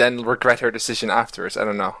she then regret her decision afterwards? I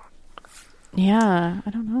don't know. Yeah, I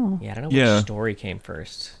don't know. Yeah, I don't know Yeah. which story came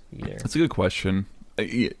first either. That's a good question.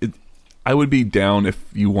 I would be down if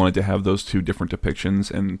you wanted to have those two different depictions,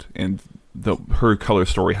 and her color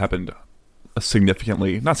story happened not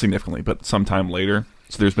significantly, but sometime later.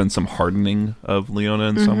 So there's been some hardening of Leona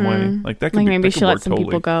in some way. Like that could Like be, maybe that she could let work some totally.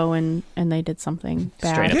 people go and they did something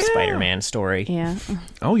bad. Straight up Yeah. Spider-Man story. Yeah.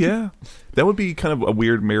 Oh yeah, that would be kind of a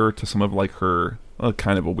weird mirror to some of like her.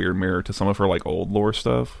 Kind of a weird mirror to some of her like old lore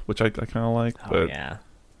stuff, which I kind of like. Oh, But yeah.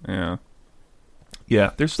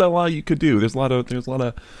 yeah. There's a lot you could do. There's a lot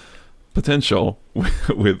of potential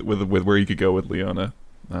with where you could go with Leona.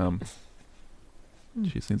 She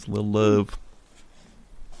just needs a little love.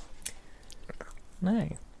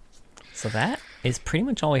 Nice. So that is pretty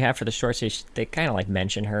much all we have for the short series. They kind of like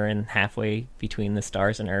mention her in Halfway Between the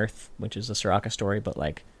Stars and Earth, which is a Soraka story, but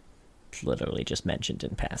like it's literally just mentioned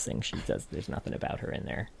in passing. There's nothing about her in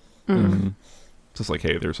there. Just like,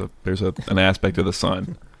 hey, there's an aspect of the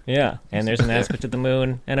sun. Yeah, and there's an aspect of the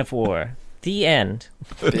moon and of war. The end.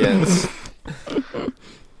 The ends.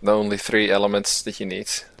 The only three elements that you need.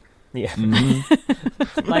 Yeah.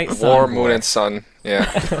 Mm-hmm. Light, sun, War, moon, and sun. Yeah.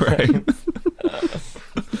 Right.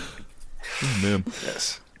 Man.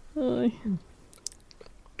 Yes.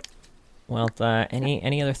 Well,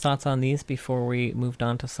 any other thoughts on these before we moved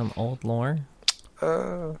on to some old lore?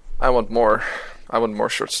 I want more. I want more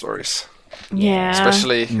short stories. Yeah.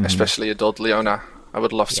 Especially adult Leona. I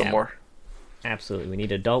would love some Yeah. more. Absolutely. We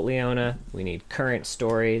need adult Leona. We need current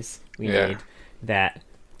stories. We Yeah. need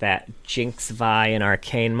that Jinx Vi and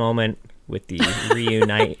Arcane moment with the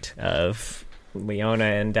reunite of Leona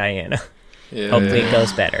and Diana. Yeah. Hopefully it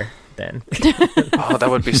goes better then. Oh, that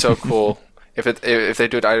would be so cool. If they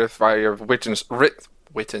do it either via written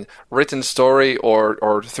story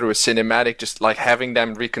or through a cinematic, just like having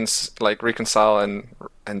them reconcile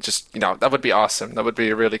and just that would be awesome. That would be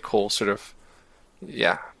a really cool sort of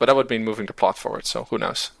but that would mean moving the plot forward. So who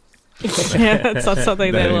knows? Yeah, that's not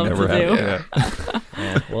something they That ain't love never to do. happened. Yeah.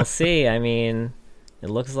 Yeah, we'll see. I mean, it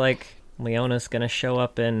looks like Leona's going to show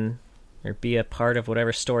up in or be a part of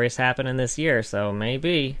whatever stories happening this year, so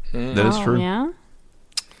maybe. That is Oh, true. Yeah.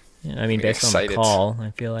 I mean, based on the Excited. call,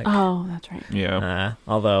 I feel like. Oh, that's right. Yeah.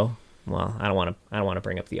 Although, well, I don't want to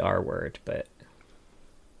bring up the R word, but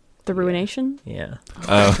the ruination. Yeah.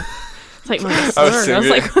 It's like my I slur. I was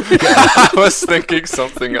like, I was thinking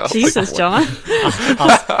something else. Jesus, John.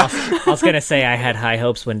 I was gonna say I had high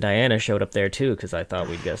hopes when Diana showed up there too, because I thought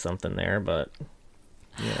we'd get something there, but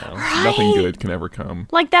Nothing good can ever come.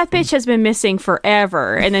 Like, that bitch has been missing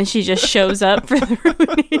forever, and then she just shows up for the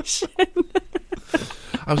ruination.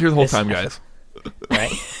 I was here the whole time, guys.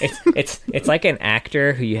 right? It's like an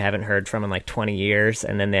actor who you haven't heard from in like 20 years,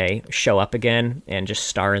 and then they show up again and just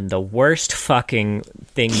star in the worst fucking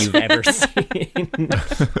thing you've ever seen.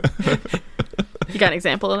 You got an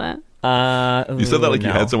example of that? You said that like you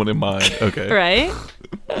no. had someone in mind. Okay. Right?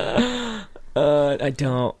 I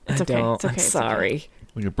don't. It's okay, don't. it's okay, I'm it's sorry.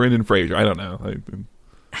 Like a Brendan Fraser. I don't know.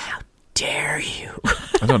 Dare you?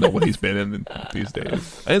 I don't know what he's been in these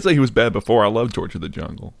days. I didn't say he was bad before. I love George of the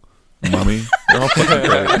Jungle. Mummy. They're all fucking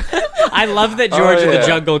great. I love that George of the yeah.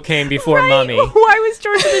 Jungle came before Mummy. Why was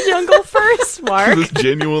George of the Jungle first, Mark? It was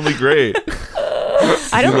genuinely great.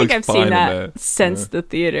 I don't He think looks I've fine seen in that that. since the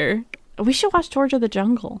theater. We should watch George of the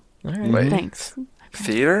Jungle. All right. Wait. Thanks.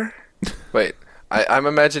 Theater? Wait, I'm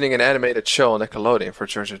imagining an animated show on Nickelodeon for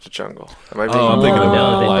George of the Jungle. Am I being... I'm thinking of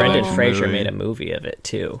No, a then live Brendan action Fraser movie. made a movie of it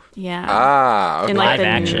too. Yeah. okay. In like Live the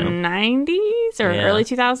action. 90s or Yeah. early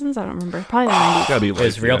 2000s? I don't remember. Probably the 90s. Gotta be It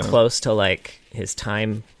was like, real yeah. close to like his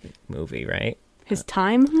Time movie, right? His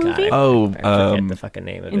Time movie? Oh, I forget the fucking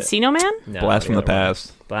name of it. Encino Man? No, Blast from the other one.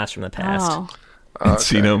 Past. Blast from the Past. Oh.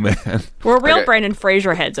 Encino Man. We're real Okay. Brendan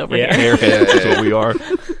Fraser heads over Yeah. here. Airheads is what we are.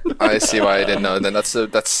 I see why I didn't know. Then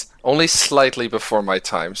that's only slightly before my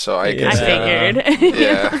time, so I I guess. figured.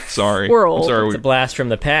 Yeah. Sorry. We're I'm old. sorry. It's a blast from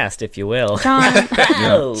the past, if you will. John,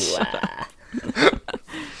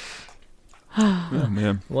 Oh,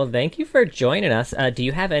 man. Well, thank you for joining us. Do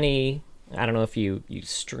you have any, I don't know if you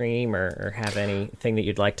stream or have anything that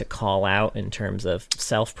you'd like to call out in terms of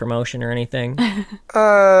self-promotion or anything?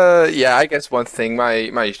 Yeah, I guess one thing, my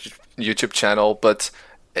YouTube channel, but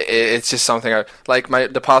it's just something I like.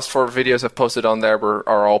 The past 4 videos I've posted on there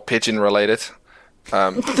are all pigeon related.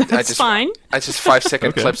 that's fine. I just 5-second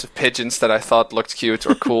Okay. clips of pigeons that I thought looked cute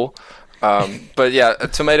or cool. But yeah, a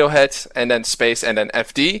Tomato Head and then space and then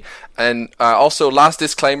FD. And also, last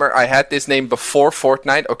disclaimer, I had this name before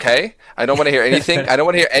Fortnite, okay? I don't want to hear anything. I don't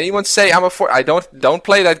want to hear anyone say I'm a I don't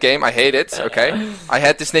play that game. I hate it, okay? I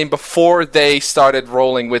had this name before they started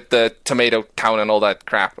rolling with the tomato count and all that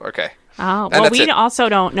crap, okay? Oh, And well, that's we it. also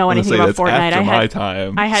don't know I'm gonna anything say about that's Fortnite. after my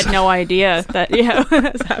time. I had no idea that, yeah,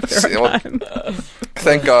 that's after See, our well- time.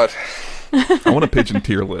 Thank God. I want a pigeon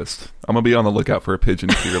tier list. I'm gonna be on the lookout for a pigeon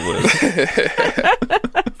tier list.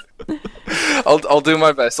 I'll do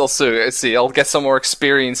my best. See. I'll get some more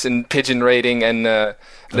experience in pigeon rating and the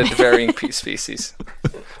varying species.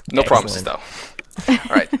 No promises, though. All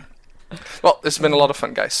right. Well, this has been a lot of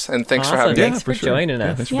fun, guys, and thanks for Awesome. having me. Thanks for joining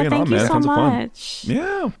Yeah, us. thanks for Yeah, being thank on, you man. so Tons of fun. much.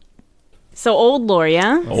 Yeah. So, old lore,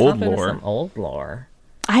 yeah? Let's Old hop into lore. some old lore.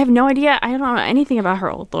 I have no idea. I don't know anything about her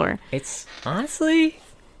old lore. It's honestly,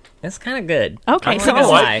 it's kind of good. Okay, I'm so not I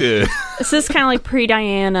gonna lie. liked it. This is kind of like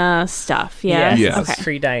pre-Diana stuff, yeah? Yes. It's Okay.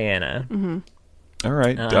 pre-Diana. All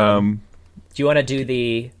right. Do you want to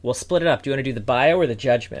do we'll split it up. Do you want to do the bio or the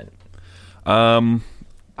judgment?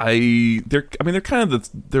 They're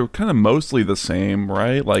kind of mostly the same,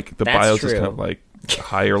 right? Like the That's bios is true. kind of like a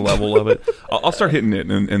higher level of it. I'll start hitting it,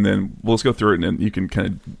 and then we'll just go through it, and then you can kind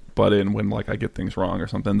of butt in when like I get things wrong or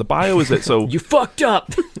something. The bio is that so You fucked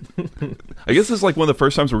up. I guess this is like one of the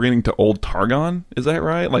first times we're getting to old Targon. Is that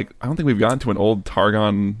right? Like I don't think we've gotten to an old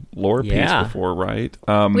Targon lore Yeah. piece before, right?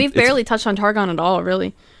 We've it's- barely touched on Targon at all,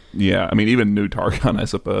 really. Yeah, I mean even new Targon, I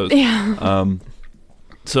suppose. Yeah.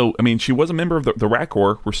 So, I mean, she was a member of the Rat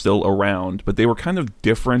Corps, were still around, but they were kind of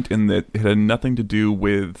different in that it had nothing to do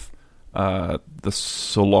with the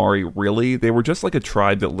Solari, really. They were just like a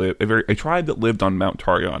tribe that lived on Mount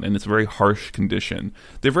Targon, and it's a very harsh condition.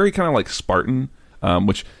 They're very kind of like Spartan,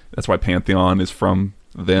 which that's why Pantheon is from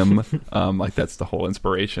them. Like that's the whole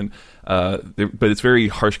inspiration. But it's very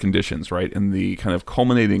harsh conditions, right? And the kind of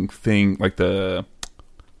culminating thing, like what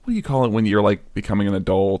do you call it when you're like becoming an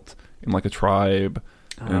adult in like a tribe?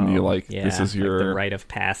 And you like this is like your the rite of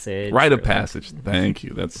passage. rite of or- passage. Thank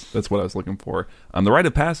you. That's what I was looking for. The rite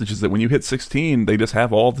of passage is that when you hit 16, they just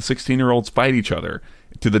have all the 16-year-olds fight each other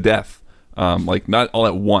to the death. Like not all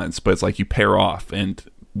at once, but it's like you pair off, and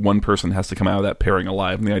one person has to come out of that pairing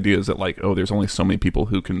alive. And the idea is that like, oh, there's only so many people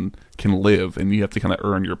who can live, and you have to kind of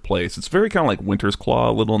earn your place. It's very kind of like Winter's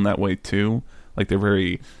Claw a little in that way too. Like they're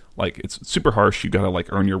very like it's super harsh. You got to like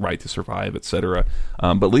earn your right to survive, etc.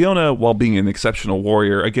 But Leona, while being an exceptional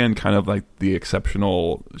warrior, again, kind of like the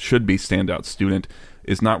exceptional should be standout student,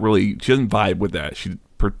 is not really. She doesn't vibe with that. She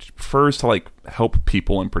prefers to like help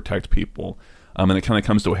people and protect people. And it kind of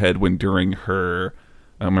comes to a head when during her,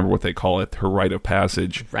 I don't remember what they call it, her rite of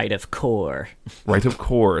passage. Rite of core. Rite of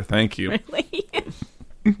core, thank you. Really?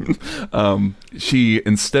 She,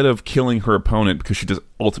 instead of killing her opponent because she just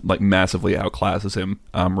massively outclasses him,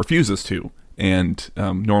 refuses to. And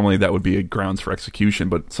normally that would be a grounds for execution,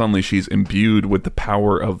 but suddenly she's imbued with the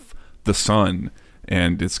power of the sun,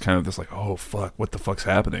 and it's kind of this like, oh fuck, what the fuck's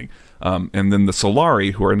happening? And then the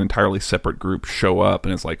Solari, who are an entirely separate group, show up,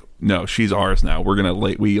 and it's like, no, she's ours now. We're gonna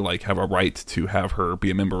we like have a right to have her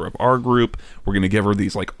be a member of our group. We're gonna give her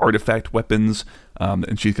these like artifact weapons,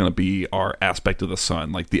 and she's gonna be our aspect of the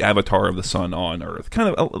sun, like the avatar of the sun on Earth,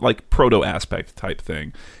 kind of like proto aspect type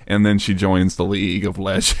thing. And then she joins the League of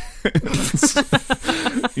Legends.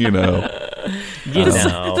 You know The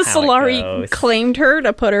how it Solari goes. claimed her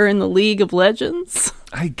to put her in the League of Legends.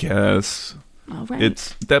 I guess. All right.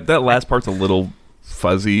 It's that last part's a little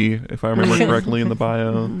fuzzy, if I remember correctly, in the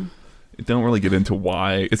bio. It don't really get into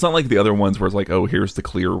why. It's not like the other ones where it's like, oh, here's the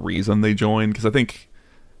clear reason they joined. Because I think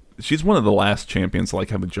she's one of the last champions to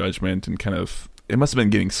like have a judgment and kind of. It must have been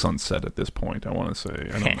getting sunset at this point, I want to say.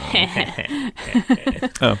 I don't know.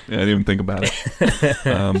 Oh, yeah, I didn't even think about it.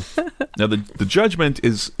 Now, the judgment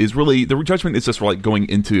is really... The judgment is just like going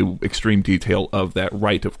into extreme detail of that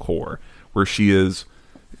rite of core, where she is,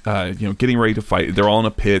 getting ready to fight. They're all in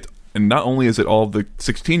a pit, and not only is it all the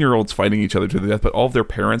 16-year-olds fighting each other to the death, but all of their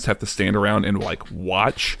parents have to stand around and, like,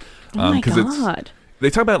 watch. Oh my 'cause God. They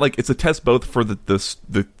talk about, like, it's a test both for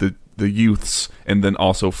the youths and then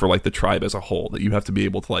also for like the tribe as a whole, that you have to be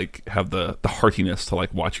able to like have the heartiness to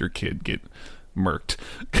like watch your kid get murked.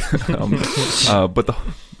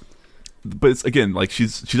 But it's again like she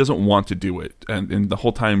doesn't want to do it, and the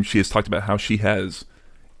whole time she has talked about how she has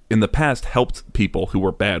in the past helped people who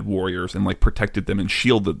were bad warriors and like protected them and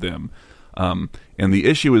shielded them, and the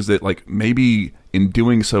issue is that like maybe in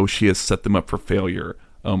doing so she has set them up for failure.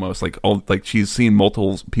 Almost like she's seen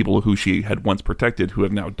multiple people who she had once protected who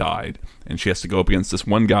have now died, and she has to go up against this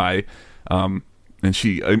one guy, and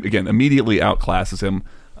she again immediately outclasses him,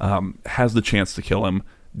 has the chance to kill him,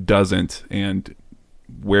 doesn't, and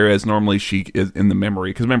whereas normally she is in the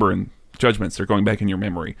memory, because remember in judgments they're going back in your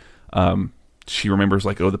memory, she remembers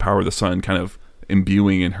like, oh, the power of the sun kind of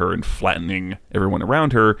imbuing in her and flattening everyone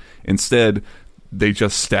around her. Instead they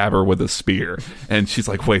just stab her with a spear, and she's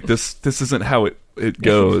like, wait, this isn't how it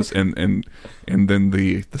goes. and then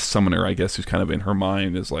the summoner, I guess, who's kind of in her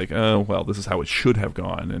mind is like, oh well, this is how it should have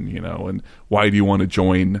gone, and and why do you want to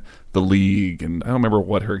join the League? And I don't remember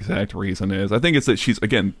what her exact reason is. I think it's that she's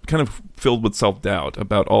again kind of filled with self-doubt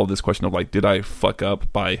about all this question of like, did I fuck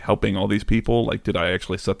up by helping all these people? Like, did I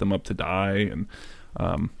actually set them up to die?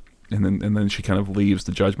 And then she kind of leaves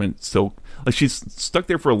the judgment still, like she's stuck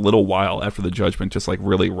there for a little while after the judgment, just like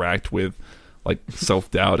really racked with like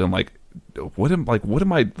self-doubt and like, what am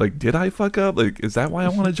I like, did I fuck up? Like, is that why I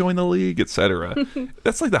want to join the League, etc.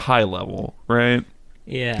 That's like the high level, right?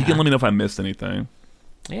 Yeah. You can let me know if I missed anything.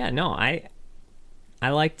 Yeah, no, I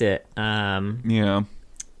liked it. Yeah.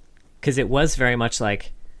 Because it was very much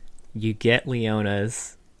like you get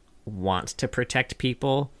Leona's want to protect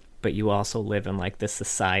people, but you also live in like this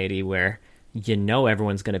society where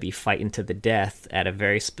everyone's going to be fighting to the death at a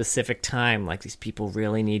very specific time. Like these people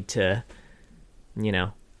really need to,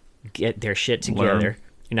 get their shit together. Learn.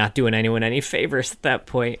 You're not doing anyone any favors at that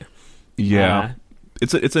point. Yeah.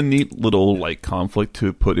 It's a neat little like conflict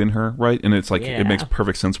to put in her, right? And it's like it makes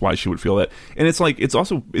perfect sense why she would feel that. And it's like it's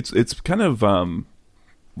also it's kind of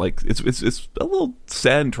like it's a little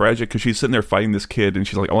sad and tragic because she's sitting there fighting this kid, and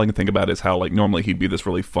she's like, all I can think about is how like normally he'd be this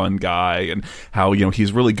really fun guy, and how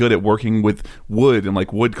he's really good at working with wood and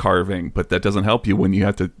like wood carving, but that doesn't help you when you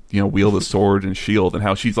have to wield a sword and shield, and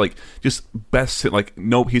how she's like just bests it, like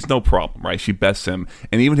no, he's no problem, right? She bests him,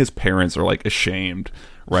 and even his parents are like ashamed,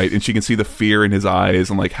 right? And she can see the fear in his eyes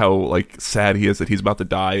and like how like sad he is that he's about to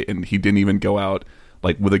die and he didn't even go out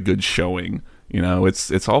like with a good showing.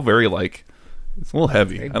 It's all very like, it's a little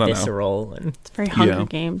heavy. Very I don't visceral know. And It's very Hunger Yeah.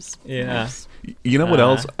 Games. yeah. You know what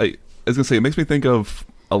else? I was gonna say, it makes me think of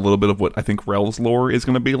a little bit of what I think Rel's lore is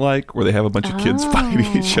gonna be like, where they have a bunch of kids fighting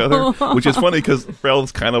each other, which is funny because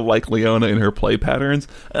Rel's kind of like Leona in her play patterns.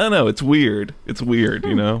 I don't know. It's weird.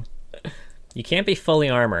 You can't be fully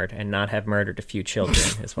armored and not have murdered a few children,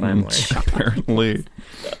 is what I'm learning. Apparently.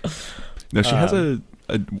 No, she has a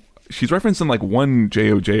she's referenced in like one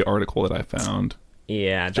JOJ article that I found.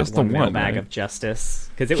 Yeah, Just the the one, mailbag right? of justice.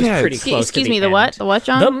 Because it was Yeah, pretty it's- close Excuse to me, the the what? end. The what,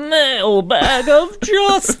 John? The mailbag of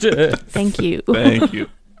justice. Thank you. Thank you.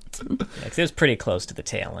 Yeah, 'cause it was pretty close to the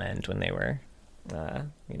tail end when they were,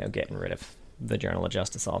 getting rid of the Journal of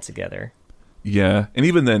Justice altogether. Yeah, and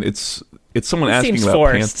even then, it's someone asking Seems about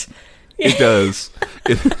forced. It does.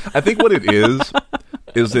 I think what it is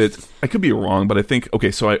that I could be wrong, but I think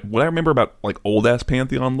what I remember about like old ass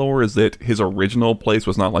Pantheon lore is that his original place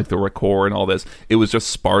was not like the Rakor and all this. It was just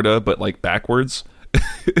Sparta, but like backwards.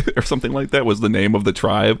 Or something like that was the name of the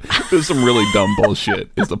tribe. It was some really dumb bullshit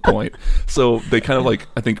is the point. So they kind of like,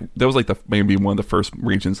 I think that was like maybe one of the first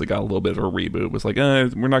regions that got a little bit of a reboot. It was like,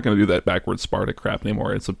 we're not going to do that backwards Sparta crap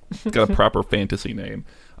anymore. It's got a proper fantasy name.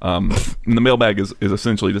 And the mailbag is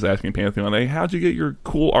essentially just asking Pantheon, hey, how'd you get your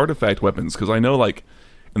cool artifact weapons? Because I know like,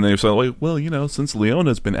 and they're saying like, well, since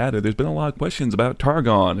Leona's been added, there's been a lot of questions about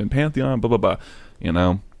Targon and Pantheon, blah blah blah.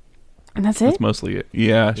 And that's it. That's mostly it.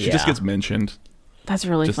 Yeah, she just gets mentioned. That's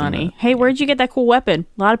really Just funny. Hey, where'd you get that cool weapon?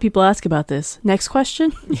 A lot of people ask about this. Next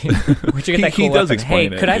question. Where'd you get that He cool does weapon?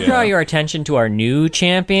 explain Hey, it, could I yeah. draw your attention to our new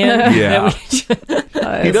champion? Yeah. He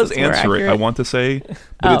does This is more answer it, I accurate. want to say,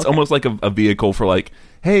 but it's okay. almost like a vehicle for like,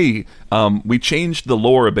 hey, we changed the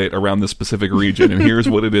lore a bit around this specific region, and here's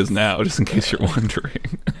what it is now, just in case you're wondering.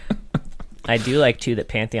 I do like too that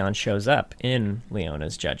Pantheon shows up in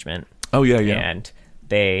Leona's judgment. Oh yeah. And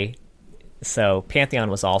so Pantheon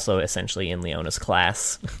was also essentially in Leona's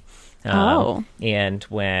class. And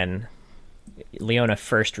when Leona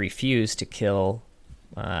first refused to kill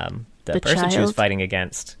the person she was child? fighting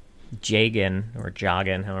against, Jagan or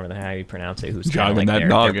Joggin, however how you pronounce it, who's Joggin' kind of like that their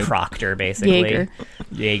noggin. proctor, basically.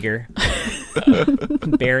 Jaeger.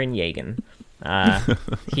 Baron Jagan.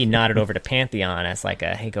 He nodded over to Pantheon as like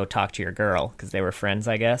hey, go talk to your girl, because they were friends,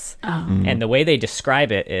 I guess. And the way they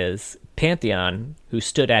describe it is Pantheon, who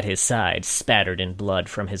stood at his side, spattered in blood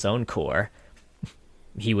from his own core.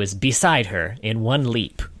 He was beside her in one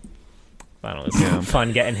leap. I don't know, it was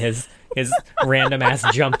fun getting his random ass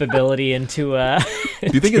jump ability into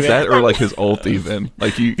Do you think it's that or like his ult even?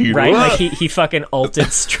 Like he right? Like he fucking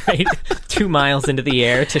ulted straight 2 miles into the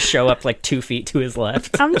air to show up like 2 feet to his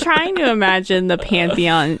left. I'm trying to imagine the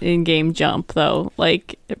Pantheon in-game jump, though,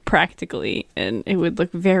 like practically, and it would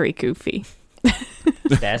look very goofy.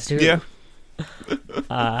 That's true. Yeah.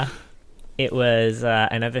 It was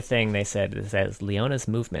another thing they said. It says Leona's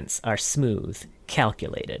movements are smooth,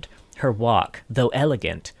 calculated. Her walk, though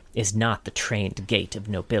elegant, is not the trained gait of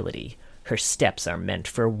nobility. Her steps are meant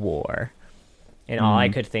for war. And all I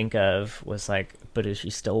could think of was like, but is she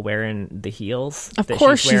still wearing the heels? Of that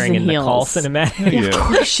course she's wearing she's in in the call heels. cinematic? Of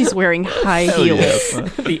course she's wearing high heels.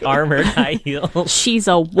 Yes. The armored high heels. She's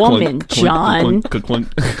a woman, Clunk, John. clunk, clunk,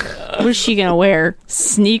 clunk. What is she gonna wear?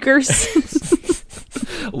 Sneakers?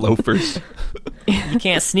 Loafers. You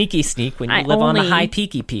can't sneak when you I live on the only high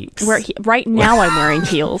peaky peaks. Right now I'm wearing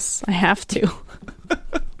heels. I have to.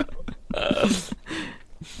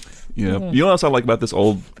 Yeah. You know what else I like about this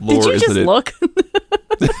old lore Did you is just that look?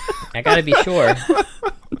 I gotta be sure.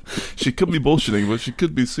 she could be bullshitting, but she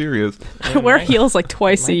could be serious. I wear heels like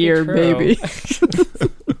twice might a be year, true. baby.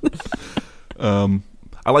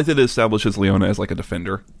 I like that it establishes Leona as like a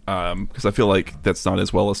defender, because I feel like that's not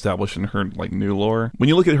as well established in her like new lore. When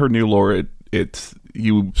you look at her new lore,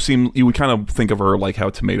 you would kind of think of her like how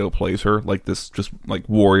Tomato plays her, like this just like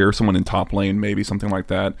warrior, someone in top lane, maybe something like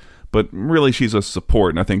that. But really, she's a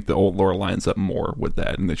support, and I think the old lore lines up more with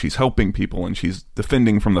that, and that she's helping people and she's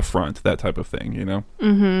defending from the front, that type of thing, you know?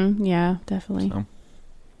 Mm-hmm. Yeah, definitely. So.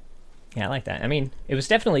 Yeah, I like that. I mean, it was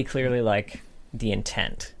definitely clearly like the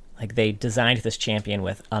intent. Like they designed this champion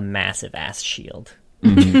with a massive ass shield.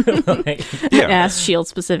 Like, Yeah. Ass shield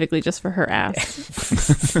specifically just for her ass.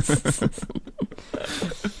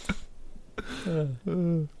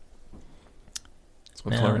 It's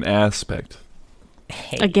what's an aspect.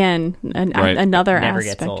 hey, Again, Right. another Never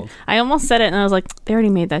aspect. gets old. I almost said it, and I was like, they already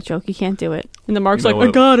made that joke. You can't do it. And then Mark's You know like, I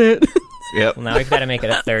what? got it. Yep. well, now we've got to make it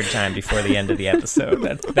a third time before the end of the episode.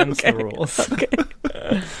 Them's the rules.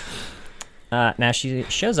 Okay. Now she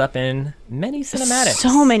shows up in many cinematics.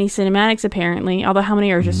 So many cinematics, apparently. Although, how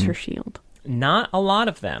many are just her shield? Not a lot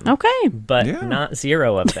of them. Okay. But Yeah. not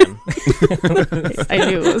 0 of them. I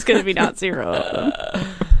knew it was going to be not 0.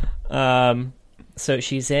 So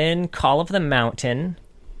she's in Call of the Mountain,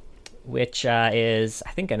 which is,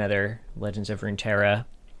 I think, another Legends of Runeterra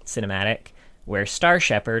cinematic, where Star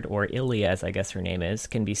Shepherd, or Ilya, as I guess her name is,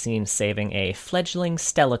 can be seen saving a fledgling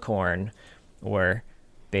Stellacorn, or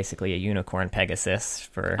basically a unicorn Pegasus,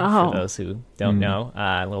 for those who don't know,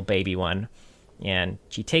 a little baby one. And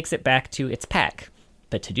she takes it back to its pack.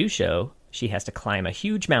 But to do so, she has to climb a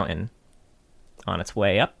huge mountain. On its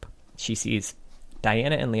way up, she sees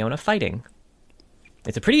Diana and Leona fighting.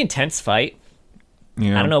 It's a pretty intense fight.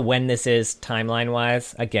 Yeah. I don't know when this is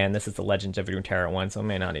timeline-wise. Again, this is the Legends of Runeterra one, so it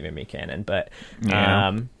may not even be canon. But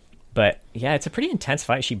Yeah. But yeah, it's a pretty intense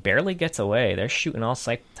fight. She barely gets away. They're shooting all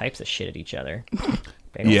types of shit at each other.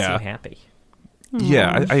 They don't seem happy.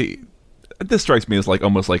 Yeah, I this strikes me as like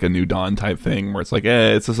almost like a New Dawn type thing where it's like,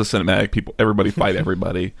 it's just a cinematic. Everybody fight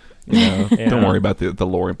everybody. You know, don't worry about the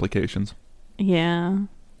lore implications. Yeah.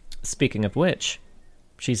 Speaking of which,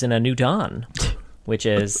 she's in a New Dawn, which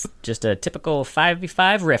is just a typical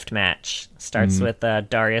 5v5 Rift match. Starts with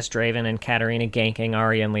Darius, Draven, and Katarina ganking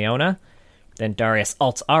Ahri and Leona. Then Darius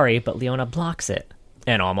ults Ahri, but Leona blocks it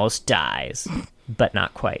and almost dies, but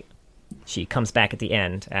not quite. She comes back at the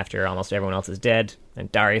end after almost everyone else is dead,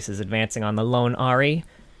 and Darius is advancing on the lone Ahri.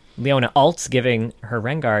 Leona ults, giving her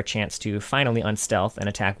Rengar a chance to finally unstealth and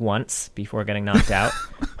attack once before getting knocked out,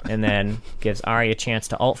 and then gives Ahri a chance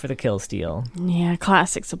to ult for the kill steal. Yeah,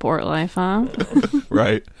 classic support life, huh?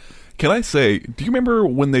 Right. Can I say, do you remember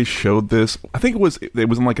when they showed this? I think it was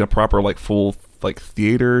in like a proper like full like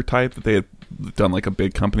theater type that they had done like a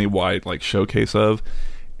big company wide like showcase of,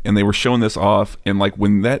 and they were showing this off, and like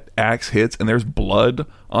when that axe hits and there's blood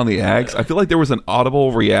on the axe, I feel like there was an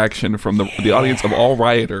audible reaction from the audience of all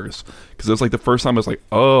rioters, because it was like the first time I was like,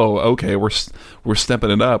 oh, okay, we're stepping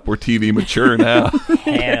it up, we're TV mature now.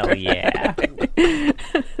 Hell yeah.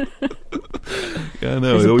 Yeah, I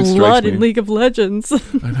know. There's It always blood strikes me. in League of Legends.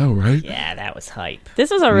 I know, right? Yeah, that was hype.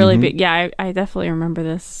 This was a really big. Yeah, I definitely remember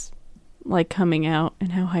this, like coming out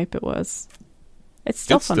and how hype it was. It's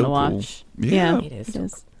still fun to cool. watch. Yeah. It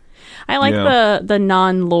is. I like the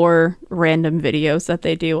non-lore random videos that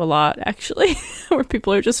they do a lot, actually, where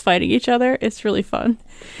people are just fighting each other. It's really fun.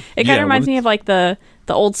 It kind of reminds me of like the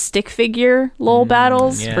old stick figure LOL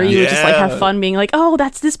battles, where you would just like have fun being like, oh,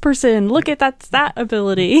 that's this person. Look at that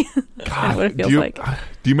ability. That's what it feels like.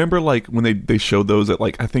 Do you remember like when they showed those at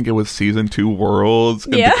like I think it was season 2 Worlds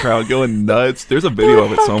and the crowd going nuts? There's a video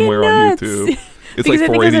of it somewhere on YouTube. It's because like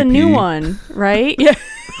 480p. I think there's a new one, right? Yeah.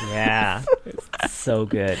 Yeah. It's so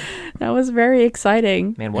good. That was very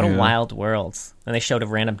exciting. Man, what a wild world. And they showed a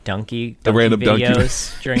random donkey random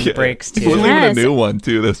videos during the breaks, too. It wasn't even Yes. a new one,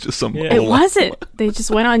 too. That's just some It wasn't. They just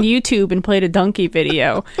went on YouTube and played a donkey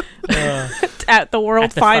video at the World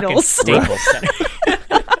At the Finals. fucking Staples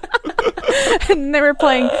Center. And they were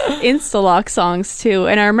playing Instalock songs too.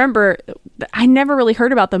 And I remember I never really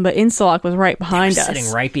heard about them, but Instalock was right behind us. Sitting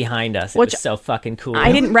right behind us. It Which was so fucking cool.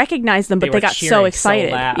 I didn't recognize them, but They they were got so cheering so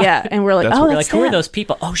excited. loud. Yeah, and we're like, That's oh, what- We're that's like, who are them. those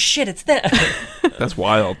people? Oh shit, it's them. That's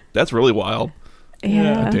wild. That's really wild.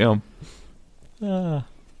 Yeah. Damn.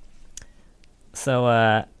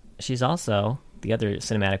 So she's also the other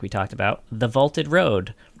cinematic we talked about, The Vaulted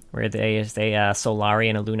Road, where they Solari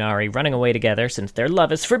and Lunari running away together since their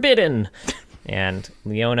love is forbidden. And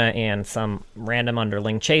Leona and some random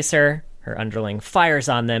underling chase her. Her underling fires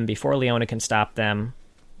on them before Leona can stop them.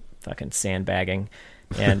 Fucking sandbagging.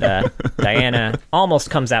 And Diana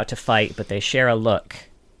almost comes out to fight, but they share a look.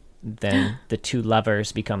 Then the two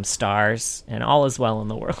lovers become stars, and all is well in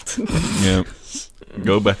the world. Yeah.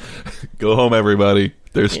 Go back. Go home, everybody.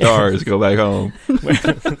 There's stars. Go back home.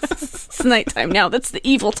 It's nighttime now. That's the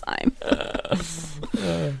evil time.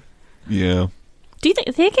 Yeah. Do you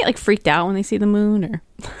think they get like freaked out when they see the moon, or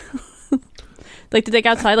like did they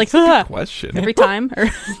go outside like "Ah," Question. every time, or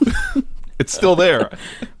It's still there.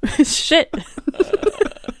 shit?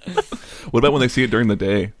 What about when they see it during the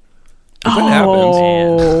day? If that happens.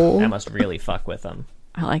 Oh, That must really fuck with them.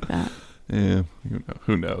 I like that. Yeah.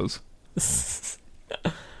 Who knows?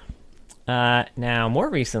 Now, more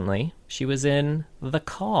recently, she was in The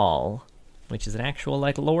Call, which is an actual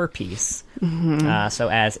like lore piece. So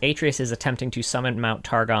as Atreus is attempting to summon Mount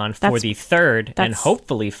Targon for That's- the third and that's-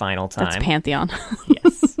 hopefully final That's time. Pantheon.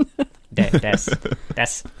 Yes.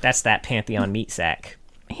 That's that Pantheon meat sack.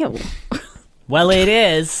 Ew. Well, it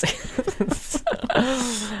is.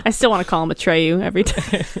 I still want to call him Atreyu every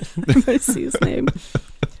time I see his name.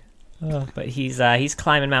 But he's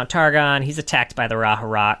climbing Mount Targon. He's attacked by the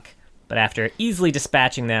Raharok. But after easily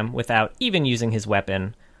dispatching them without even using his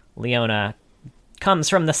weapon, Leona comes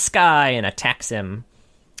from the sky and attacks him.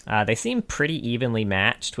 They seem pretty evenly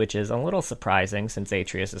matched, which is a little surprising since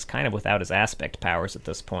Atreus is kind of without his aspect powers at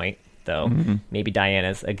this point. Though maybe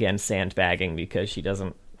Diana's again sandbagging because she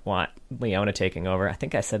doesn't want Leona taking over. I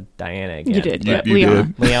think I said Diana again. You did, but yeah. You Leona.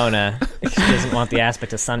 did. Leona, she doesn't want the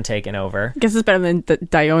aspect of sun taking over. Guess it's better than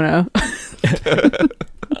Diona.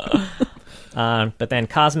 But then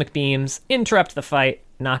cosmic beams interrupt the fight,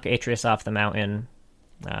 knock Atreus off the mountain.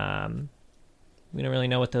 We don't really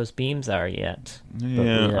know what those beams are yet. But we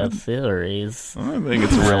Yeah. have theories. I think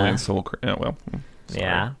it's a Aurelian soul. Yeah, well. Sorry.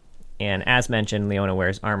 Yeah. And as mentioned, Leona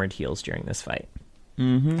wears armored heels during this fight.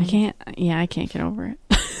 I can't get over it.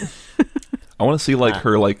 I want to see like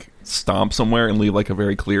her like stomp somewhere and leave like a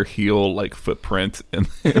very clear heel like footprint in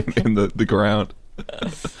the ground.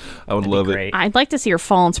 I would love it. I'd like to see her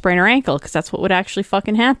fall and sprain her ankle because that's what would actually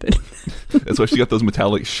fucking happen. That's why she got those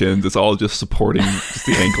metallic shins. It's all just supporting just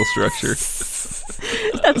the ankle structure.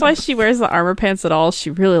 That's why she wears the armor pants at all.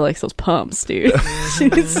 She really likes those pumps, dude. She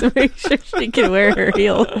needs to make sure she can wear her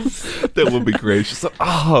heels. That would be great. She's like,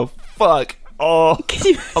 oh fuck, oh,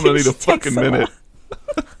 I'm gonna need a fucking minute.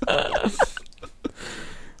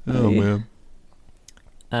 Oh man.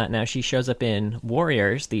 Now she shows up in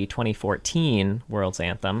Warriors, the 2014 World's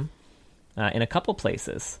Anthem, in a couple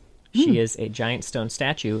places. She is a giant stone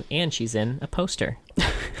statue, and she's in a poster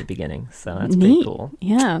at the beginning, so that's pretty Neat. cool.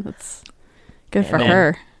 Yeah, that's good for then-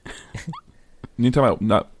 her. You're talking about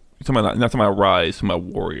not talking about Rise, you're talking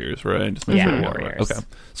about Warriors, right? Just make Yeah, sure we got it right. Warriors. Okay.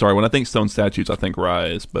 Sorry, when I think stone statues, I think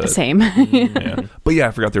Rise, but Same. yeah. But yeah,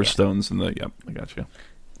 I forgot there's stones in the. Yep, I got you.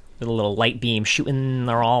 With a little light beam shooting,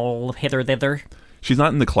 they're all hither thither. She's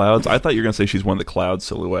not in the clouds. I thought you were gonna say she's one of the cloud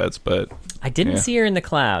silhouettes, but I didn't Yeah. see her in the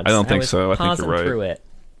clouds. I don't think was so. I think you're pausing right. through it.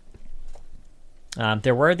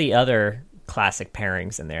 There were the other classic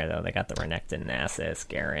pairings in there, though. They got the Renekton, Nasus,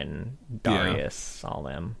 Garen, Darius, all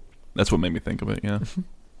them. that's what made me think of it. Yeah.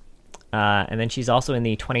 And then she's also in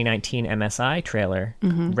the 2019 MSI trailer,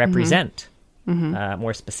 Represent.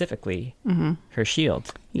 More specifically, her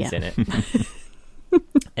shield is Yeah. in it.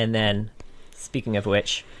 And then, speaking of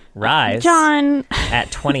which, Rise, John.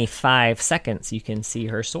 at 25 seconds, you can see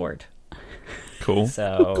her sword. Cool.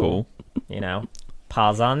 So, Cool.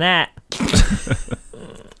 Pause on that.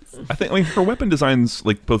 I mean, her weapon designs,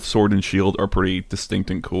 like both sword and shield, are pretty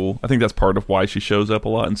distinct and cool. I think that's part of why she shows up a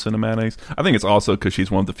lot in cinematics. I think it's also because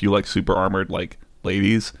she's one of the few like super armored like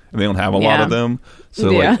ladies, and they don't have a lot Yeah. of them.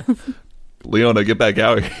 So Yeah. like, Leona, get back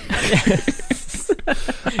out here.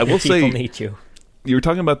 I will People say, need you. you were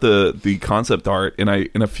talking about the concept art, and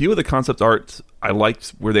in a few of the concept arts, I liked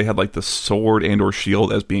where they had like the sword and or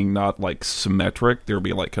shield as being not like symmetric. There would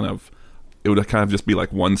be like it would kind of just be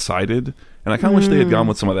like one sided, and I kind of wish they had gone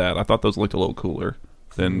with some of that. I thought those looked a little cooler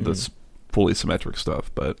than the fully symmetric stuff,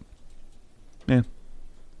 but yeah,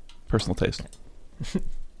 personal taste.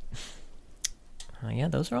 Yeah,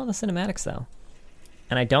 those are all the cinematics, though.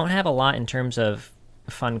 And I don't have a lot in terms of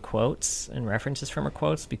fun quotes and references from her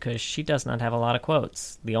quotes because she does not have a lot of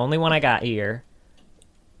quotes. The only one I got here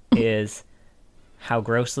is how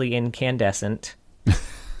grossly incandescent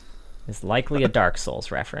is likely a Dark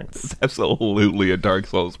Souls reference. Absolutely a Dark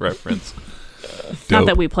Souls reference. Not Dope.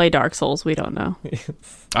 that we play Dark Souls, we don't know.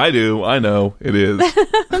 I do. I know it is.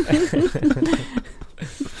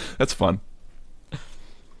 That's fun.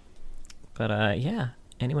 But yeah,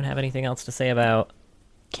 anyone have anything else to say about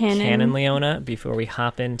Canon. Canon Leona before we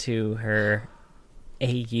hop into her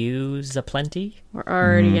AUs aplenty? We're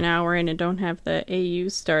already an hour in and don't have the AU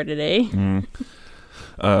started, eh?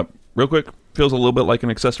 Real quick, feels a little bit like an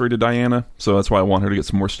accessory to Diana, so that's why I want her to get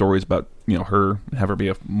some more stories about her, and have her be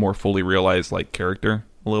a more fully realized like character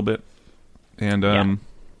a little bit. And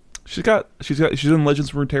she's in Legends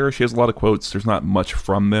of Runeterra. She has a lot of quotes. There's not much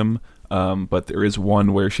from them. But there is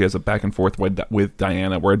one where she has a back and forth with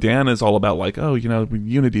Diana, where Diana is all about like, oh,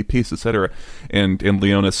 unity, peace, etc. And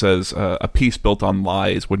Leona says, a peace built on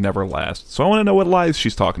lies would never last. So I want to know what lies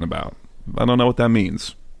she's talking about. I don't know what that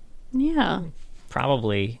means. Yeah.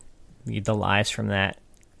 Probably the lies from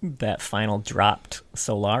that final dropped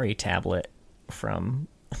Solari tablet from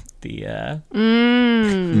the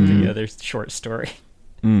other short story.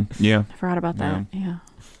 Yeah. I forgot about that. Yeah.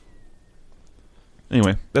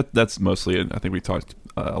 Anyway, that's mostly it. I think we talked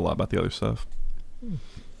a lot about the other stuff.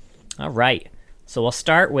 All right. So we'll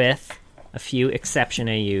start with a few exception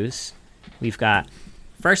AUs. We've got,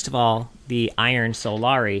 first of all, the Iron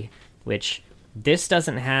Solari, which this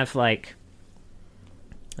doesn't have, like,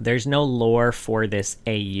 there's no lore for this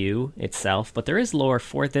AU itself, but there is lore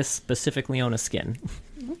for this specific Leona skin.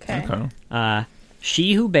 Okay. Okay.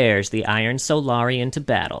 She who bears the Iron Solari into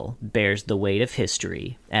battle bears the weight of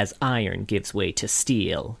history, as iron gives way to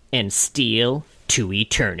steel, and steel to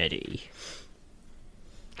eternity.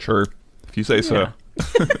 Sure. If you say so. Yeah.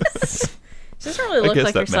 She doesn't really I look guess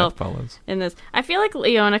like that herself math follows. in this. I feel like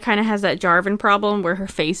Leona kind of has that Jarvan problem where her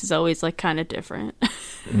face is always like kind of different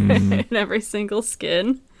in every single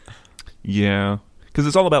skin. Yeah. Because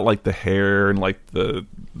it's all about like the hair and like the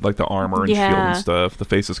armor and shield Yeah. and stuff. The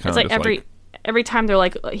face is kind It's of like just every time they're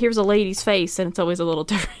like, here's a lady's face, and it's always a little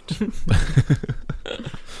different.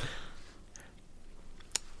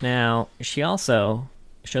 Now, she also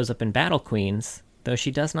shows up in Battle Queens, though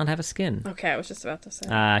she does not have a skin. Okay, I was just about to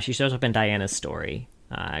say. She shows up in Diana's story.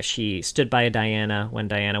 She stood by Diana when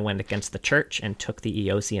Diana went against the church and took the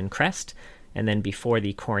Eosian crest, And then before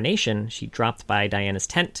the coronation, she dropped by Diana's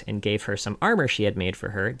tent and gave her some armor she had made for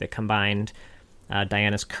her that combined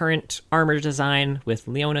Diana's current armor design with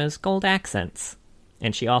Leona's gold accents.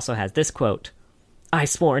 And she also has this quote, "I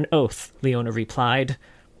swore an oath," Leona replied.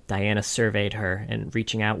 Diana surveyed her and,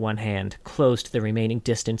 reaching out one hand, closed the remaining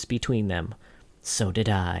distance between them. "So did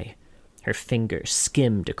I." Her fingers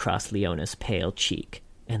skimmed across Leona's pale cheek,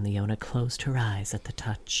 and Leona closed her eyes at the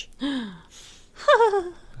touch.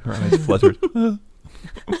 Her eyes fluttered.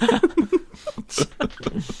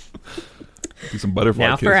 Do some butterfly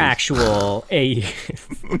Now kisses. for actual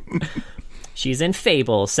She's in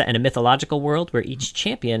Fable, set in a mythological world where each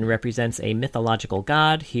champion represents a mythological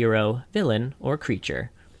god, hero, villain, or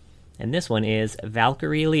creature. And this one is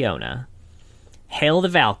Valkyrie Leona. "Hail the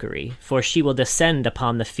Valkyrie, for she will descend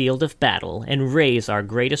upon the field of battle and raise our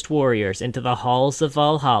greatest warriors into the halls of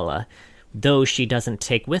Valhalla. Those she doesn't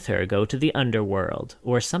take with her go to the underworld,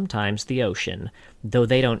 or sometimes the ocean, though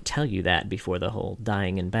they don't tell you that before the whole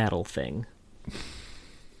dying in battle thing."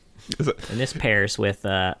 And this pairs with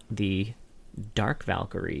the Dark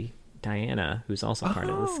Valkyrie, Diana, who's also part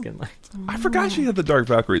of the Skinline. I forgot she had the Dark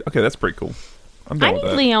Valkyrie. Okay, that's pretty cool. I'm I down with need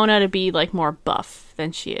that. Leona to be like more buff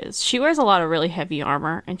than she is. She wears a lot of really heavy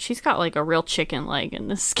armor, and she's got like a real chicken leg in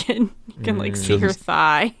the skin. You can like see her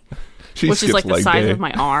thigh, She which is skips like the leg size day. of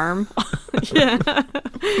my arm. Yeah.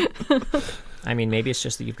 I mean, maybe it's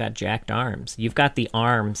just that you've got jacked arms. You've got the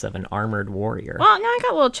arms of an armored warrior. Well, now I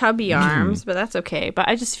got little chubby arms, but that's okay. But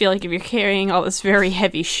I just feel like if you're carrying all this very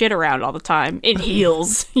heavy shit around all the time, it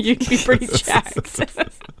heals. You'd be pretty jacked.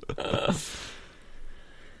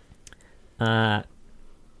 Now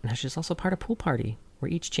she's also part of Pool Party,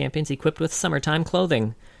 where each champion's equipped with summertime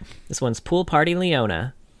clothing. This one's Pool Party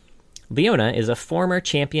Leona. Leona is a former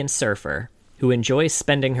champion surfer who enjoys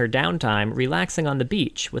spending her downtime relaxing on the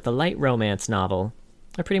beach with a light romance novel.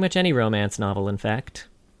 Or pretty much any romance novel, in fact.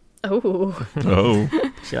 Oh, Oh.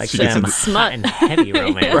 She likes She gets them into- hot and heavy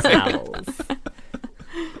romance novels.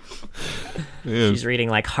 Yeah. She's reading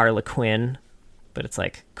like Harlequin, but it's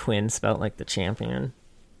like Quinn spelt like the champion.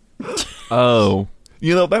 Oh.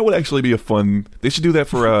 You know, that would actually be a fun... They should do that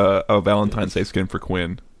for a Valentine's Day skin for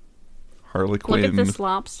Quinn. Harley look Quinn at this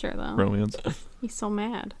lobster, though. romance. He's so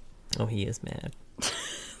mad. Oh, he is mad.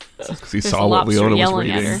 Because he There's saw a what lobster Leona was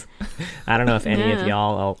yelling at reading. her. I don't know if any Yeah. of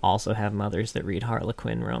y'all also have mothers that read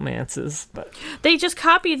Harlequin romances, but They just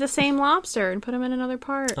copied the same lobster and put him in another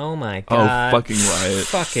part. oh my Oh, god. fucking riot.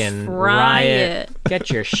 Fucking Riot. Get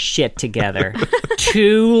your shit together.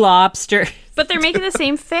 2 lobsters. But they're making the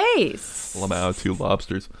same face. Lamau, 2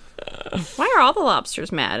 lobsters. Why are all the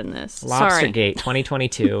lobsters mad in this? Sorry. Lobstergate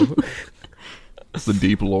 2022. That's the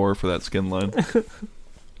deep lore for that skin line.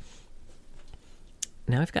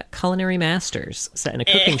 Now we've got Culinary Masters, set in a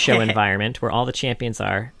cooking show environment where all the champions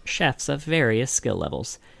are chefs of various skill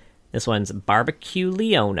levels. This one's Barbecue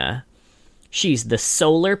Leona. She's the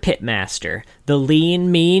solar pitmaster, the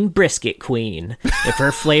lean, mean brisket queen. If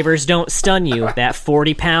her flavors don't stun you, that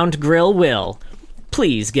 40-pound grill will.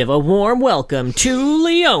 Please give a warm welcome to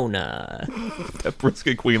Leona. That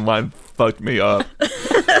brisket queen line fucked me up.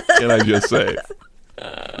 Can I just say?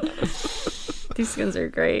 These skins are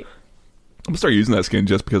great. I'm gonna start using that skin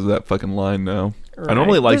just because of that fucking line now. I Right.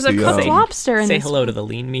 normally like There's a the... cooked lobster in Say this. hello to the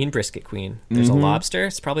lean, mean brisket queen. There's a lobster.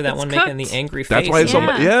 It's probably that It's one making the cooked. angry face. That's why it's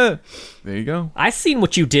Yeah. so... Yeah. There you go. I seen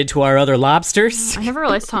what you did to our other lobsters. I never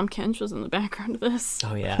realized Tom Kench was in the background of this.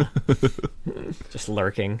 Oh, yeah. Just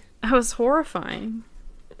lurking. That was horrifying.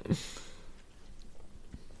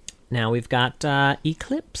 Now we've got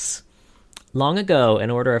Eclipse. Long ago,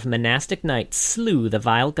 an order of monastic knights slew the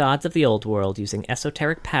vile gods of the old world using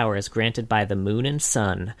esoteric powers granted by the moon and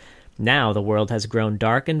sun. Now the world has grown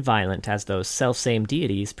dark and violent as those selfsame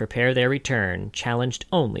deities prepare their return, challenged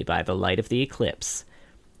only by the light of the eclipse.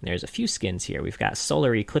 There's a few skins here. We've got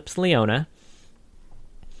Solar Eclipse Leona.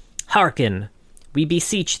 Hearken! We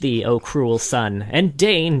beseech thee, O cruel sun, and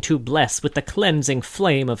deign to bless with the cleansing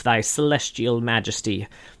flame of thy celestial majesty.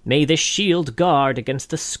 May this shield guard against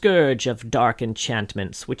the scourge of dark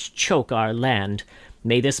enchantments which choke our land.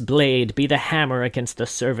 May this blade be the hammer against the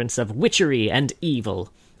servants of witchery and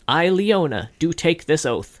evil. I, Leona, do take this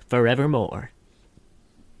oath forevermore.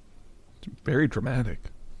 Very dramatic.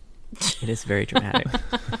 It is very dramatic.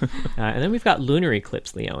 And then we've got Lunar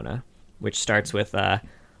Eclipse Leona, which starts with,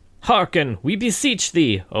 Hearken, we beseech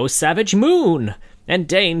thee, O savage moon, and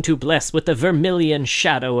deign to bless with the vermilion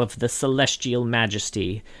shadow of the celestial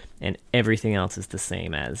majesty. And everything else is the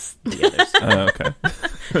same as the others. Okay.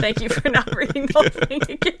 Thank you for not reading the whole thing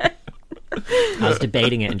again. I was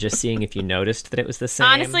debating it and just seeing if you noticed that it was the same.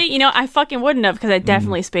 Honestly, I fucking wouldn't have because I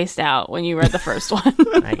definitely spaced out when you read the first one.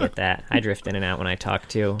 I get that. I drift in and out when I talk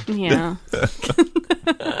too. Yeah.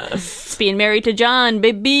 It's being married to John,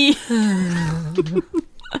 baby.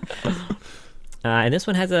 And this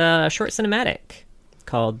one has a short cinematic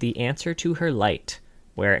called The Answer to Her Light,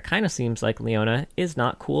 where it kind of seems like Leona is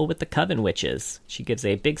not cool with the Coven witches. She gives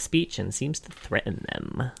a big speech and seems to threaten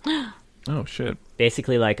them. Oh, shit.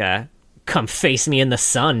 Basically like a, come face me in the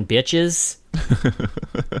sun, bitches.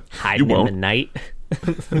 Hiding in the night.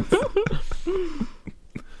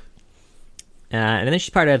 And then she's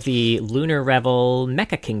part of the Lunar Revel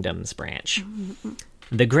Mecha Kingdoms branch.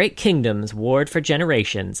 The great kingdoms warred for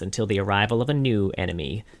generations until the arrival of a new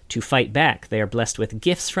enemy. To fight back, they are blessed with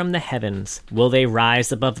gifts from the heavens. Will they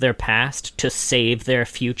rise above their past to save their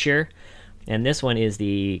future? And this one is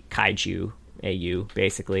the Kaiju AU,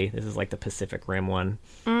 basically. This is like the Pacific Rim one.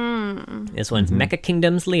 This one's Mecha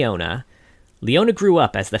Kingdoms Leona. Leona grew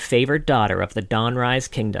up as the favored daughter of the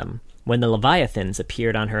Dawnrise Kingdom. When the Leviathans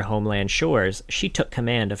appeared on her homeland shores, she took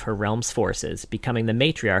command of her realm's forces, becoming the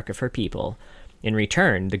matriarch of her people. In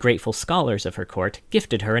return, the grateful scholars of her court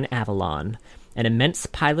gifted her an Avalon, an immense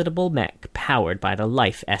pilotable mech powered by the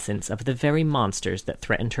life essence of the very monsters that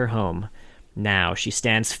threatened her home. Now she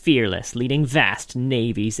stands fearless, leading vast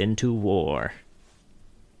navies into war.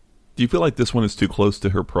 Do you feel like this one is too close to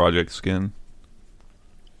her project skin?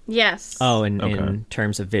 Yes. Oh, in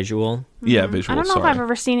terms of visual? Yeah, visual, I don't know if I've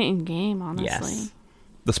ever seen it in game, honestly. Yes.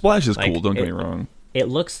 The splash is Like, cool, don't get me wrong. It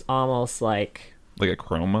looks almost like... Like a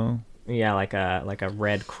chroma? Yeah, like a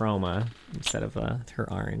red chroma instead of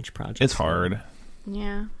her orange project. It's hard.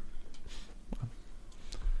 Yeah.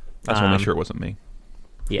 I just want to make sure it wasn't me.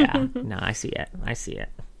 Yeah, no, I see it.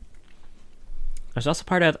 There's also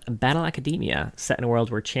part of Battle Academia, set in a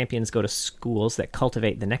world where champions go to schools that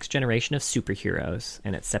cultivate the next generation of superheroes,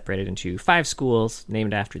 and it's separated into 5 schools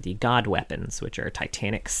named after the God Weapons, which are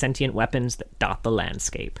titanic sentient weapons that dot the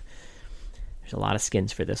landscape. There's a lot of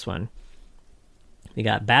skins for this one. We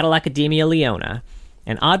got Battle Academia Leona,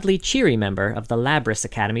 an oddly cheery member of the Labris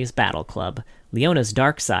Academy's battle club. Leona's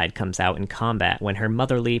dark side comes out in combat when her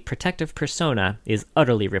motherly, protective persona is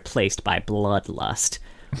utterly replaced by bloodlust.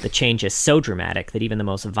 The change is so dramatic that even the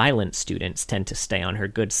most violent students tend to stay on her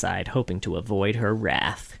good side, hoping to avoid her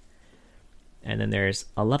wrath. And then there's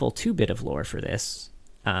a level 2 bit of lore for this,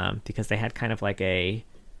 because they had kind of like a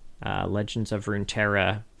Legends of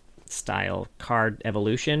Runeterra style card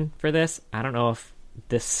evolution for this. I don't know if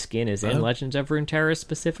this skin is in Legends of Runeterra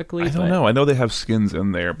specifically. I don't know. I know they have skins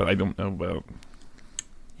in there, but I don't know about...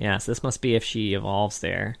 Yeah, so this must be if she evolves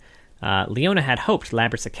there. Leona had hoped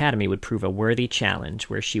Labris Academy would prove a worthy challenge,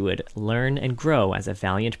 where she would learn and grow as a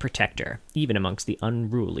valiant protector, even amongst the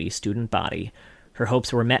unruly student body. Her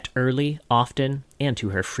hopes were met early, often, and to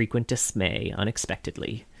her frequent dismay,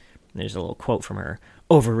 unexpectedly. And there's a little quote from her.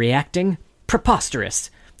 Overreacting? Preposterous!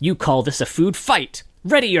 You call this a food fight!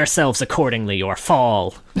 Ready yourselves accordingly, or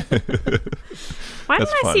fall! Why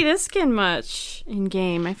don't I see this skin much in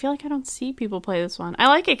game? I feel like I don't see people play this one. I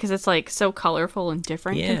like it because it's like so colorful and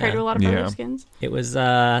different compared to a lot of other skins. It was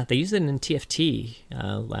they used it in TFT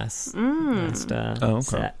last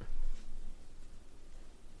set.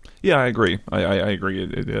 Yeah, I agree. I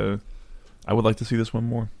agree. I would like to see this one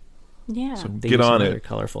more. Yeah, so they get used on another it.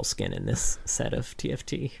 Colorful skin in this set of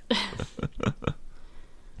TFT.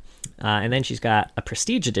 And then she's got a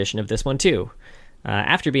prestige edition of this one too.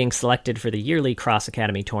 After being selected for the yearly Cross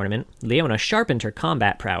Academy tournament, Leona sharpened her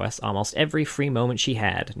combat prowess almost every free moment she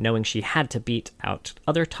had, knowing she had to beat out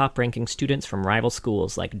other top-ranking students from rival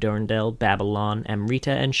schools like Durndal, Babylon,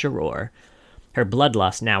 Amrita, and Shiror. Her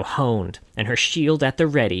bloodlust now honed, and her shield at the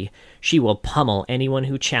ready, she will pummel anyone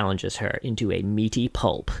who challenges her into a meaty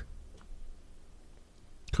pulp.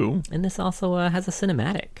 Cool. And this also has a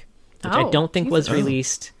cinematic, which I don't think was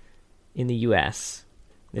released in the U.S.,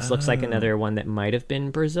 This looks like another one that might have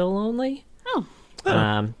been Brazil only.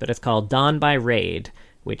 But it's called Dawn by Raid,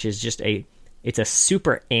 which is just it's a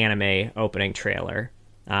super anime opening trailer.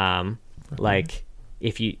 Like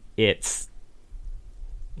it's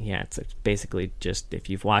basically just if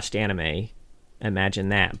you've watched anime, imagine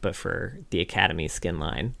that, but for the Academy skin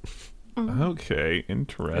line. Okay,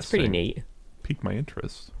 interesting. That's pretty neat. Piqued my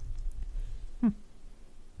interest.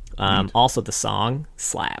 Also, the song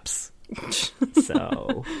slaps.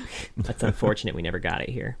 So that's unfortunate we never got it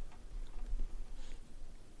here.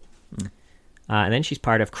 And then she's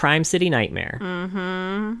part of Crime City Nightmare.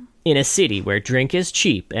 In a city where drink is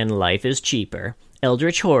cheap and life is cheaper,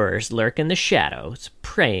 eldritch horrors lurk in the shadows,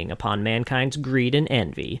 preying upon mankind's greed and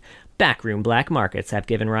envy. backroom black markets have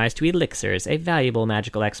given rise to elixirs, a valuable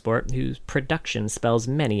magical export whose production spells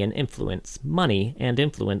money and influence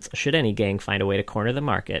should any gang find a way to corner the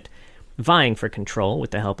market. Vying for control with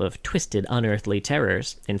the help of twisted, unearthly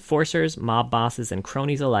terrors, enforcers, mob bosses, and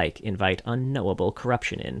cronies alike invite unknowable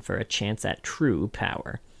corruption in for a chance at true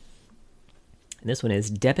power. And this one is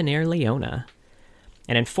Debonair Leona.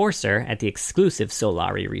 An enforcer at the exclusive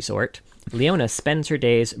Solari Resort, Leona spends her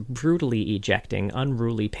days brutally ejecting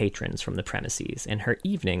unruly patrons from the premises, and her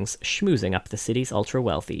evenings schmoozing up the city's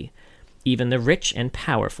ultra-wealthy. Even the rich and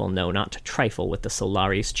powerful know not to trifle with the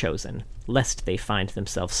Solari's chosen, lest they find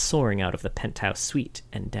themselves soaring out of the penthouse suite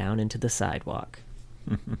and down into the sidewalk.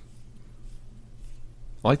 I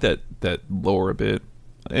like that lore a bit.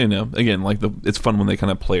 You know, again, like it's fun when they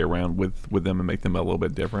kind of play around with them and make them a little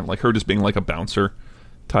bit different. Like her just being like a bouncer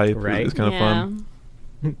type is kind of fun.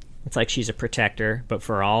 It's like she's a protector, but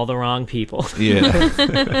for all the wrong people.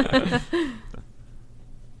 Yeah.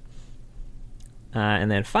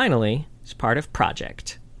 And then finally, it's part of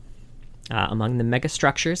Project. Among the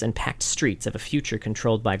megastructures and packed streets of a future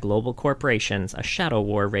controlled by global corporations, a shadow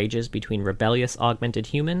war rages between rebellious augmented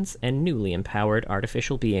humans and newly empowered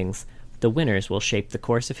artificial beings. The winners will shape the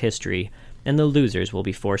course of history, and the losers will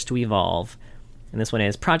be forced to evolve. And this one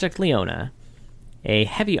is Project Leona. A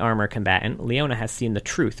heavy armor combatant, Leona has seen the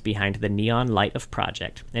truth behind the neon light of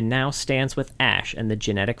Project, and now stands with Ash and the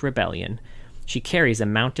Genetic Rebellion. She carries a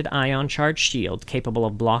mounted ion-charged shield capable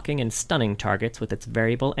of blocking and stunning targets with its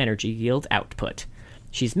variable energy yield output.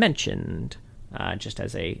 She's mentioned, just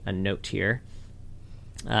as a note here,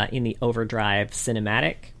 in the Overdrive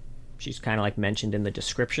cinematic. She's kind of like mentioned in the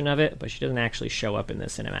description of it, but she doesn't actually show up in the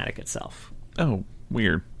cinematic itself. Oh,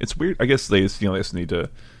 weird. It's weird. I guess they just need to,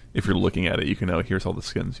 if you're looking at it, you can know, here's all the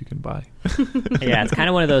skins you can buy. Yeah, it's kind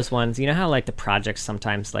of one of those ones. You know how like the projects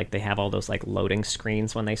sometimes like they have all those like loading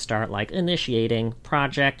screens when they start, like initiating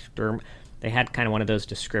project, or they had kind of one of those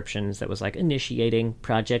descriptions that was like initiating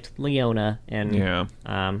Project Leona, and yeah.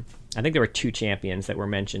 I think there were 2 champions that were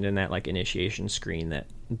mentioned in that like initiation screen that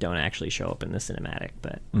don't actually show up in the cinematic,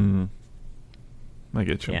 but I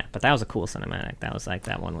get you. Yeah, but that was a cool cinematic. That was like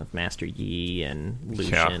that one with Master Yi and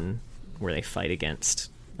Lucian, where they fight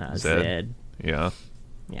against Zed. Yeah.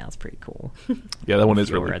 Yeah, that's pretty cool. Yeah, that one is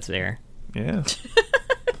really. Fiora's there. Yeah.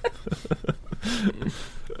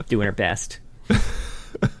 Doing her best.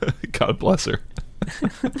 God bless her.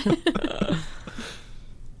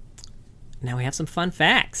 Now we have some fun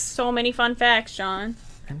facts. So many fun facts, John.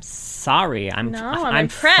 I'm sorry. I'm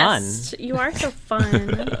impressed. Fun. You are so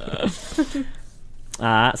fun.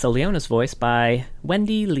 So Leona's voiced by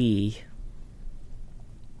Wendy Lee.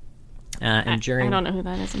 And during, I don't know who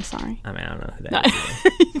that is. I'm sorry. I mean, I don't know who that is.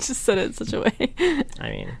 You just said it in such a way. I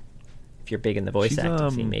mean, if you're big in the voice acting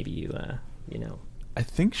scene, maybe you know. I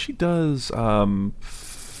think she does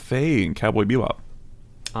Faye in Cowboy Bebop.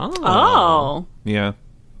 Oh. Yeah,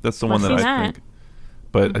 that's the one that I think.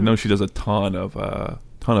 But I know she does a ton of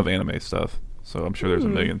anime stuff, so I'm sure there's a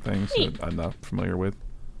million things that I'm not familiar with.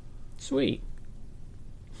 Sweet.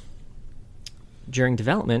 During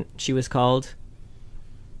development, she was called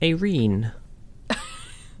Irene.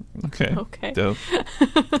 Okay. Dope.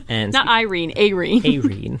 And not Irene, Irene.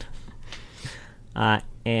 Irene.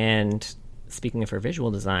 And speaking of her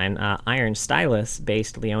visual design, Iron Stylus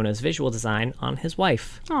based Leona's visual design on his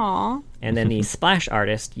wife. Aww. And then the splash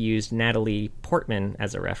artist used Natalie Portman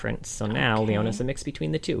as a reference. So now Leona's a mix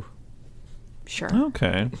between the two. Sure.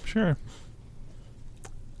 Okay, sure.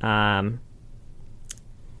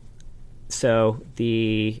 So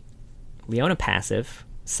the Leona passive,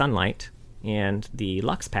 Sunlight, and the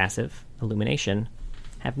Lux passive, Illumination,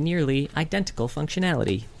 have nearly identical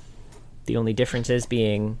functionality. The only differences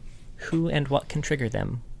being who and what can trigger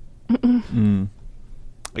them.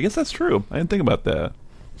 I guess that's true. I didn't think about that.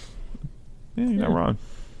 Yeah, you're not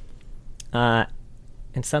wrong.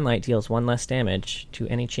 And Sunlight deals 1 less damage to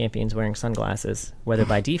any champions wearing sunglasses, whether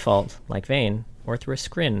by default, like Vayne, or through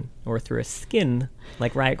a skin,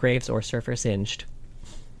 like Riot Graves or Surfer Singed.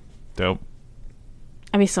 Dope.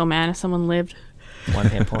 I'd be so mad if someone lived 1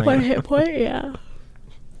 hit point. 1 hit point, yeah.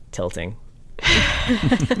 Tilting.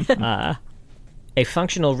 A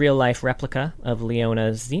functional real-life replica of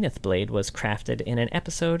Leona's Zenith Blade was crafted in an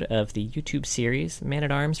episode of the YouTube series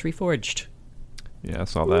Man-at-Arms Reforged. Yeah, I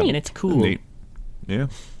saw that. And it's cool. Neat. Yeah.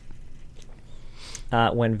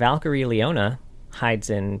 When Valkyrie Leona hides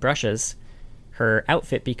in brushes, her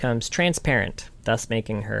outfit becomes transparent, thus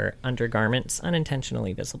making her undergarments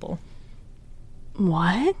unintentionally visible.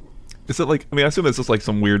 What? Is it like, I mean, I assume it's just like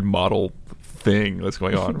some weird model thing that's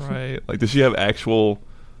going on, right? Like, does she have actual...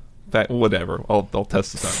 whatever. I'll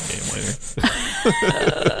test this out in the game later.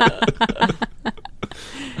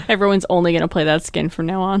 Everyone's only going to play that skin from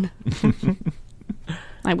now on.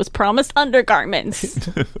 I was promised undergarments.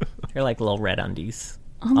 They're like little red undies.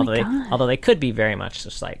 Oh my although God. although they could be very much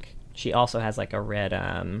just like, she also has like a red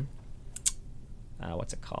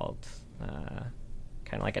what's it called?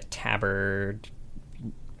 Kind of like a tabard.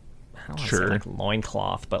 I don't want to say Sure. like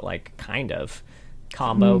loincloth, but like kind of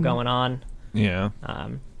combo going on. Yeah.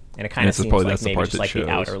 And it kind of so seems probably like that's the maybe part just that like the shows.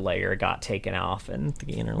 outer layer got taken off and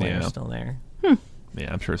the inner layer is Yeah. still there.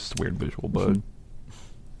 Yeah, I'm sure it's a weird visual bug.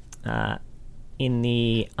 In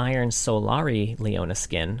the Iron Solari Leona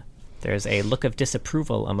skin, there's a look of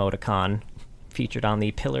disapproval emoticon featured on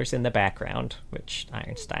the pillars in the background, which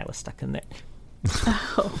Iron Style is stuck in there.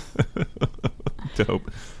 Dope.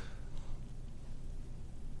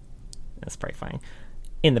 That's pretty fine.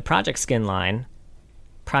 In the Project skin line,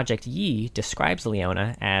 Project Yi describes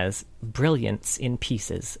Leona as brilliance in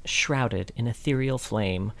pieces, shrouded in ethereal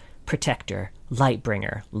flame, protector,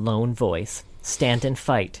 lightbringer, lone voice, stand and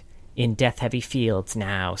fight. In death-heavy fields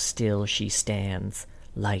now still she stands.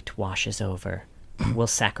 Light washes over. Will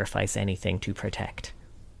sacrifice anything to protect.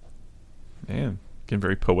 Man, getting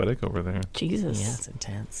very poetic over there. Jesus. Yeah, it's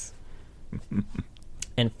intense.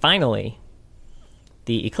 And finally,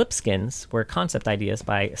 the Eclipse skins were concept ideas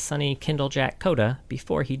by Sonny Kindlejack Coda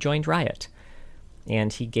before he joined Riot.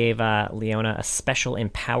 And he gave Leona a special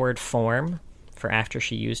empowered form for after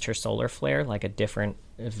she used her solar flare, like a different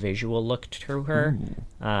visual look to her.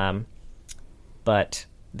 But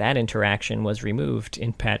that interaction was removed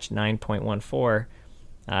in patch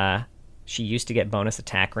 9.14. She used to get bonus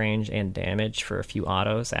attack range and damage for a few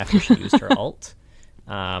autos after she used her ult.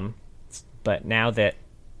 But now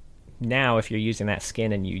if you're using that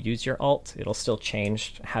skin and you use your ult, it'll still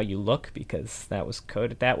change how you look because that was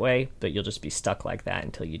coded that way, but you'll just be stuck like that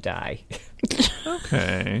until you die.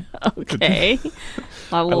 Okay. Okay.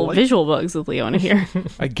 A lot of little like- visual bugs with Leona here.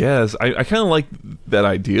 I guess. I kind of like that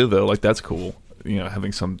idea, though. Like, that's cool. You know,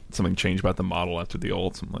 having something change about the model after the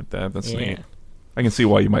ult, something like that. That's neat. I can see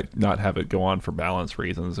why you might not have it go on for balance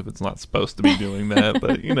reasons if it's not supposed to be doing that,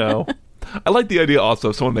 but, you know. I like the idea also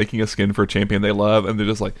of someone making a skin for a champion they love, and they're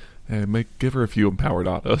just like, hey, give her a few empowered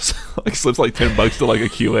autos. Like, slips like $10 to like a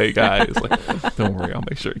QA guy. It's like, don't worry, I'll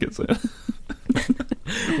make sure it gets in.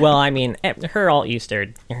 Well, I mean, her alt used to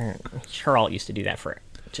do that for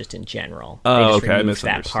just in general. They Oh, just okay, I removed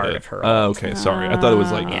that misunderstood. part of her Oh, alt. okay, sorry. I thought it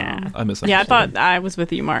was like, Yeah. I misunderstood. Yeah, I thought I was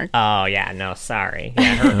with you, Mark. Oh yeah, no, sorry.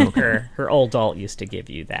 Yeah, her old alt used to give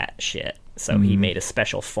you that shit. So he made a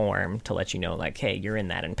special form to let you know, like, hey, you're in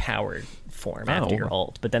that empowered form after your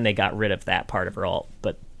ult. But then they got rid of that part of her ult,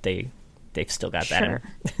 but they've still got that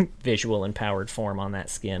visual empowered form on that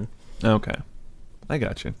skin. Okay. I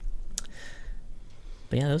got you.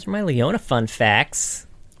 But yeah, those are my Leona fun facts.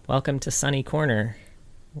 Welcome to Sunny Corner,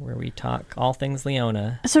 where we talk all things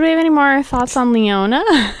Leona. So do we have any more thoughts on Leona?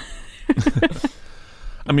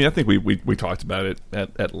 I mean, I think we talked about it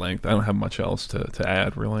at length. I don't have much else to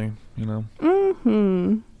add, really, you know?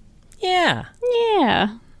 Yeah.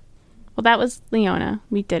 Yeah. Well, that was Leona.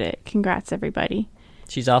 We did it. Congrats, everybody.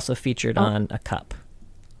 She's also featured on a cup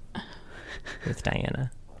with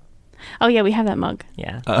Diana. Oh, yeah, we have that mug.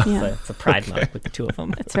 Yeah. Yeah. It's a pride mug with the two of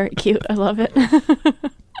them. It's very cute. I love it.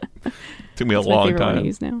 Took me a It's my long favorite one to time.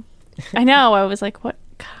 use now. I know. I was like, what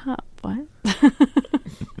cup? What?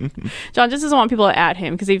 John just doesn't want people to add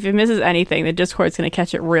him because if he misses anything, the Discord's going to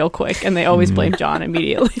catch it real quick, and they always blame John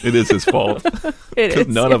immediately. It is his fault. It Because is.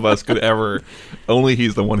 none of us could ever. Only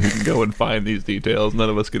he's the one who can go and find these details. None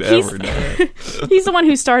of us could ever know it. He's the one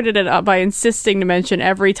who started it up by insisting to mention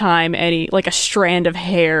every time a strand of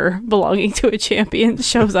hair belonging to a champion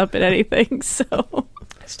shows up in anything. So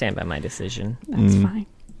I stand by my decision. that's fine.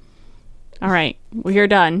 All right, we're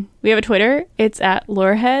done. We have a Twitter. It's at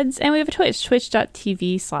Loreheads, and we have a Twitch,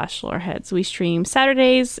 twitch.tv/Loreheads. We stream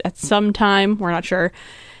Saturdays at some time. We're not sure.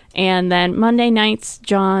 And then Monday nights,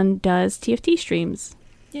 John does TFT streams.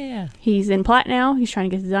 Yeah. He's in Plat now. He's trying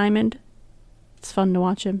to get to Diamond. It's fun to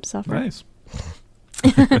watch him suffer. Nice.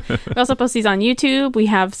 We also post these on YouTube. We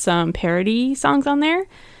have some parody songs on there.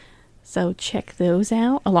 So check those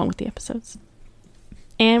out along with the episodes.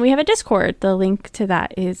 And we have a Discord. The link to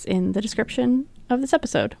that is in the description of this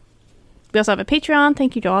episode. We also have a Patreon.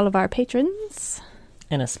 Thank you to all of our patrons.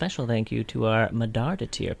 And a special thank you to our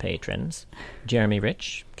Medarda tier patrons, Jeremy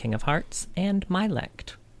Rich, King of Hearts, and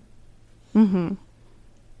Mylect. Mm-hmm.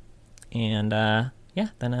 And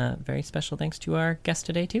then a very special thanks to our guest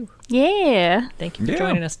today too. Yeah. Thank you for Yeah.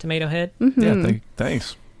 joining us, Tomato Head. Yeah,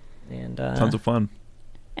 thanks. And Tons of fun.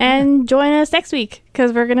 And join us next week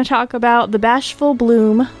because we're going to talk about the Bashful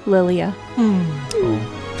Bloom Lilia. Cool.